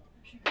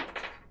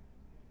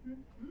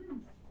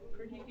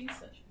 Pretty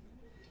decent. That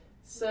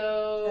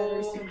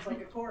So. seems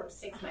like a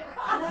corpse.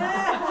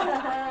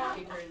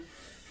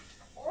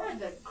 Or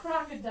the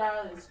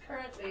crocodile is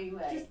currently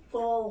like. Just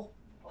full.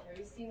 Have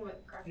you seen what Is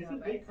he crocodile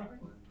big? bites are?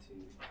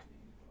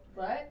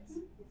 What?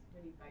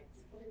 When he bites.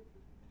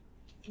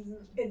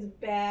 It's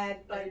bad,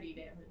 but 30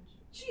 damage.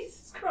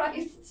 Jesus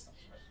Christ.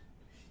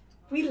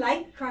 we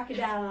like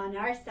crocodile on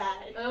our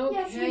side. Okay.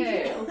 Yes, we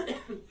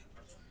do.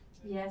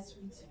 Yes,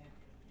 we do.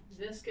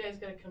 This guy's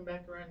gonna come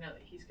back around now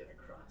that he's got a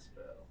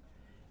crossbow.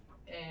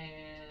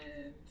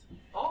 And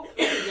all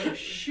three are gonna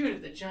shoot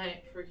at the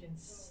giant freaking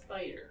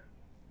spider.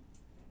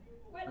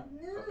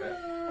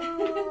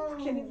 No.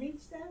 Can it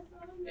reach that?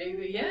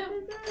 Yeah.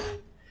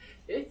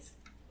 It's.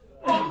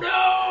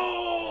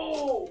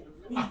 Oh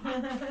no!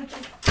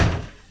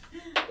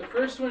 The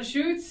first one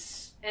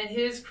shoots, and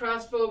his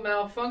crossbow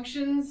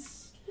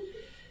malfunctions.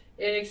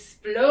 It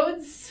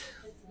explodes.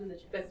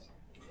 That-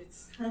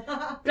 It's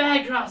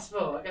bad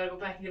crossbow. I gotta go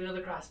back and get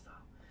another crossbow.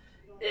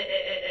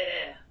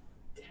 Damn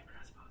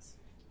crossbows.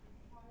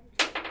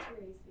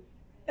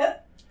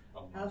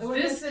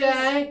 This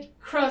guy,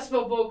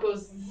 crossbow bolt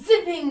goes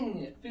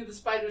zipping through the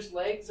spider's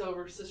legs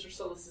over Sister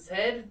Solace's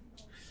head.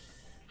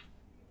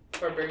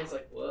 Barbarian's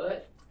like,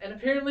 what? And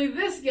apparently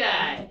this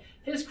guy,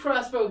 his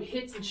crossbow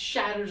hits and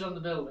shatters on the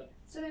building.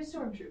 So they're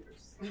stormtroopers.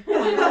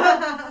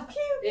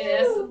 In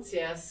essence,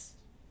 yes.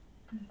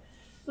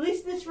 At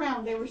least this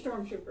round they were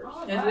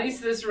stormtroopers. At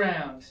least this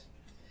round.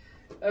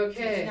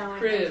 Okay, Now I have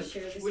Crib, to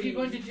share this what are you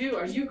meeting. going to do?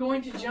 Are you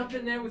going to jump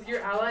in there with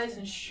your allies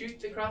and shoot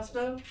the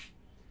crossbow?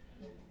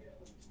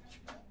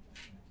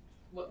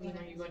 What mean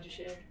are you going to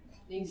share?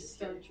 These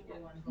stormtrooper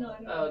one. No, I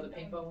don't Oh, the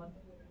paintball one?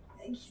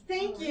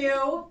 Thank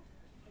you.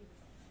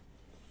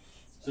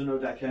 So no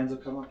deckhands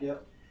have come up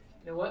yet?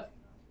 You know what?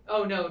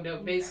 Oh, no.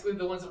 Basically,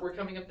 the ones that were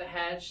coming up the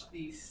hatch,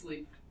 the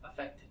sleep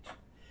affected.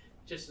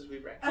 Just as we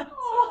reckoned.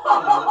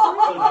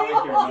 So now we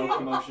hear no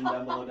commotion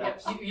down below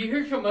decks? Yep, you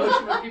hear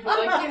commotion when people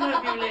are like, get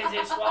up, you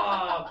lazy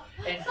swab!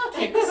 And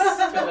kicks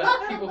to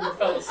the people who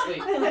fell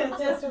asleep.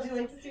 Jess, would you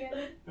like to see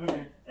it?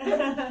 Okay.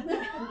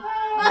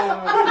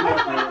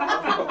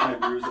 I'll keep up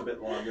my ruse a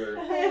bit longer.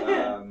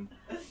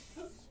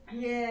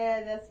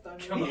 Yeah, that's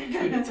funny. Come on,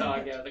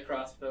 Kunitog out of the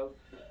crossbow.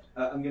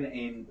 I'm going to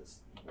aim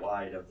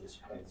wide of the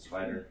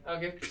spider.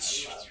 Okay.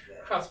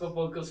 Crossbow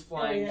bolt goes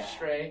flying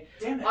astray.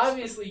 Damn it.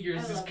 Obviously,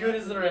 yours is as good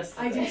as the rest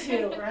of I them. do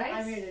too, right?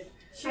 I made it.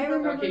 I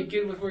remember, Okay,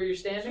 good with where you're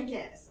standing?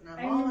 Yes, and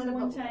I I'm all in remember a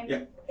one bubble. time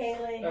Yeah.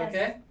 ALA has,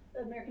 Okay. the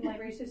American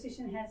Library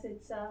Association has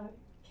its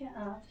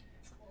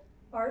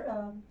art,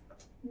 Oh,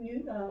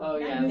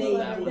 yeah, not newsletter.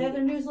 that They have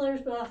their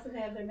newsletters, but also they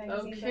have their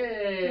magazines.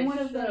 Okay, And one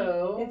of them,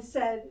 so... it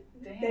said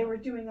Damn. they were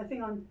doing a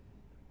thing on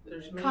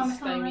There's many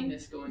Comic-Con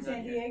styminess going in San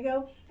on here.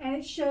 Diego, and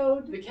it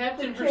showed The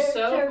captain the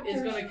herself is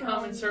characters going to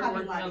come and start from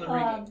working on the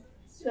Hobby rigging.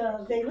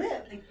 They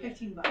live, Like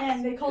 $15.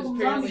 and they called Because them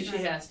apparently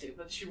zombies. she has to,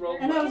 but she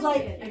rolled And I well. was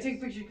like, I took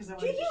pictures because I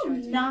do wanted to show you it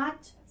to you.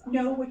 not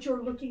know what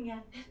you're looking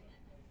at?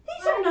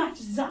 These are not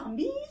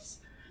zombies.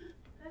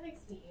 That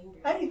makes me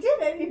angry. It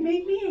did. It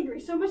made me angry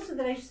so much so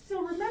that I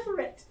still remember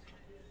it.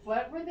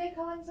 What were they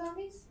calling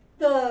zombies?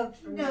 The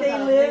No, they the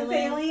live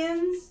They Live.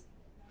 aliens.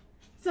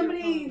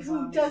 Somebody They're who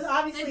called does zombies.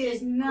 obviously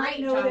does not Great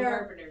know John their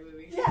Carpenter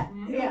movie. yeah,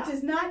 Yeah.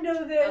 does not know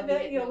I'll their be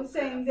that at you know no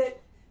saying craft.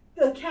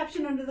 that the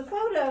caption under the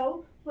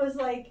photo was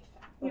like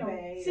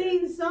Obey or-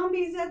 seeing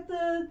zombies at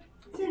the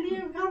San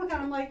Diego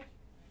Comic-Con. I'm like,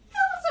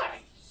 those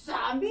aren't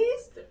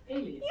zombies. The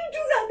alien. You do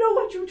not know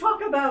what you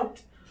talk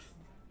about.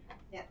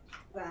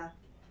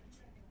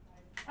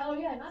 Oh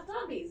yeah, not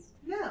zombies.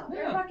 No.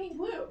 They're Yeah. fucking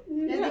blue.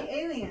 They're Yeah. the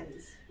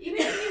aliens.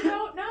 Even if you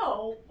don't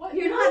know what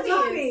You're your not movie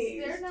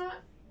zombies. is, they're not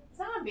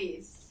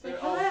zombies. They're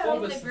all Hello.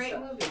 bulbous It's a great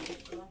and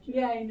stuff. movie.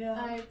 Yeah, I know.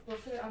 I will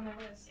put it on my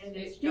list. And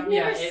it's You've John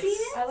never Yeah, seen it's-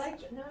 it? I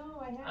liked no,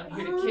 I haven't. I'm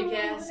here to kick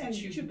ass and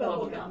chew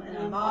bubble gum. and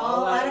I'm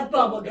all out of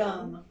bubble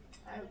gum.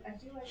 I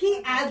do like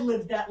He that.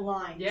 ad-libbed that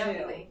line Yeah. too.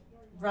 Really?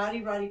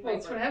 Roddy Well, it's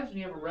what Piper. happens when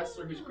you have a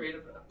wrestler who's great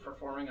at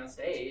performing on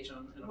stage in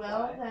a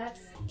Well, play. that's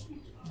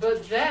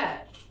But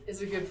that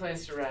is a good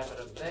place to wrap it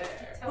up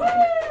there.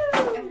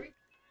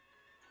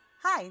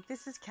 Hi,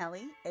 this is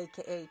Kelly,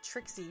 aka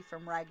Trixie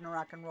from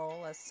Ragnarok and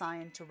Roll,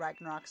 assigned to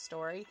Ragnarok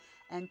Story,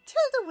 and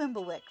Tilda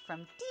Wimblewick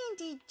from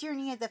D&D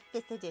Journey of the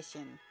 5th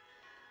Edition.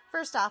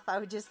 First off, I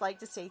would just like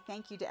to say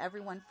thank you to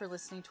everyone for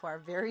listening to our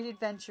varied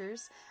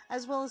adventures,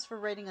 as well as for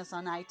rating us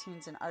on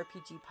iTunes and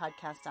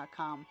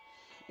RPGpodcast.com.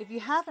 If you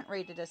haven't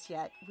rated us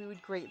yet, we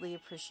would greatly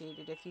appreciate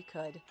it if you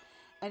could.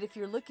 And if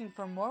you're looking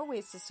for more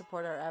ways to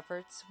support our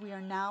efforts, we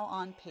are now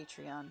on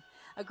Patreon,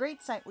 a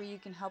great site where you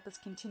can help us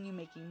continue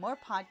making more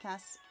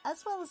podcasts,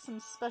 as well as some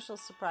special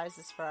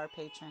surprises for our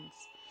patrons.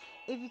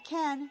 If you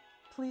can,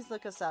 please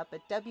look us up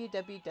at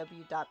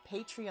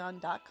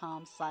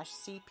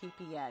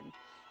www.patreon.com/cppn.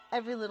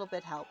 Every little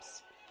bit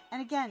helps.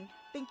 And again,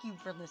 thank you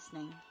for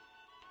listening.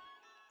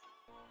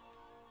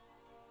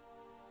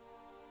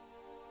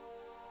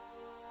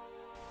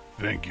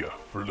 Thank you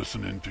for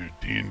listening to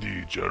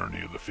D&D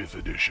Journey of the 5th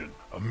Edition,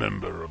 a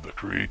member of the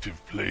Creative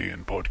Play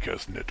and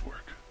Podcast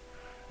Network.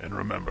 And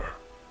remember,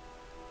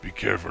 be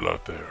careful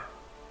out there.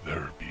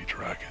 There be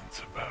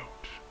dragons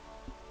about.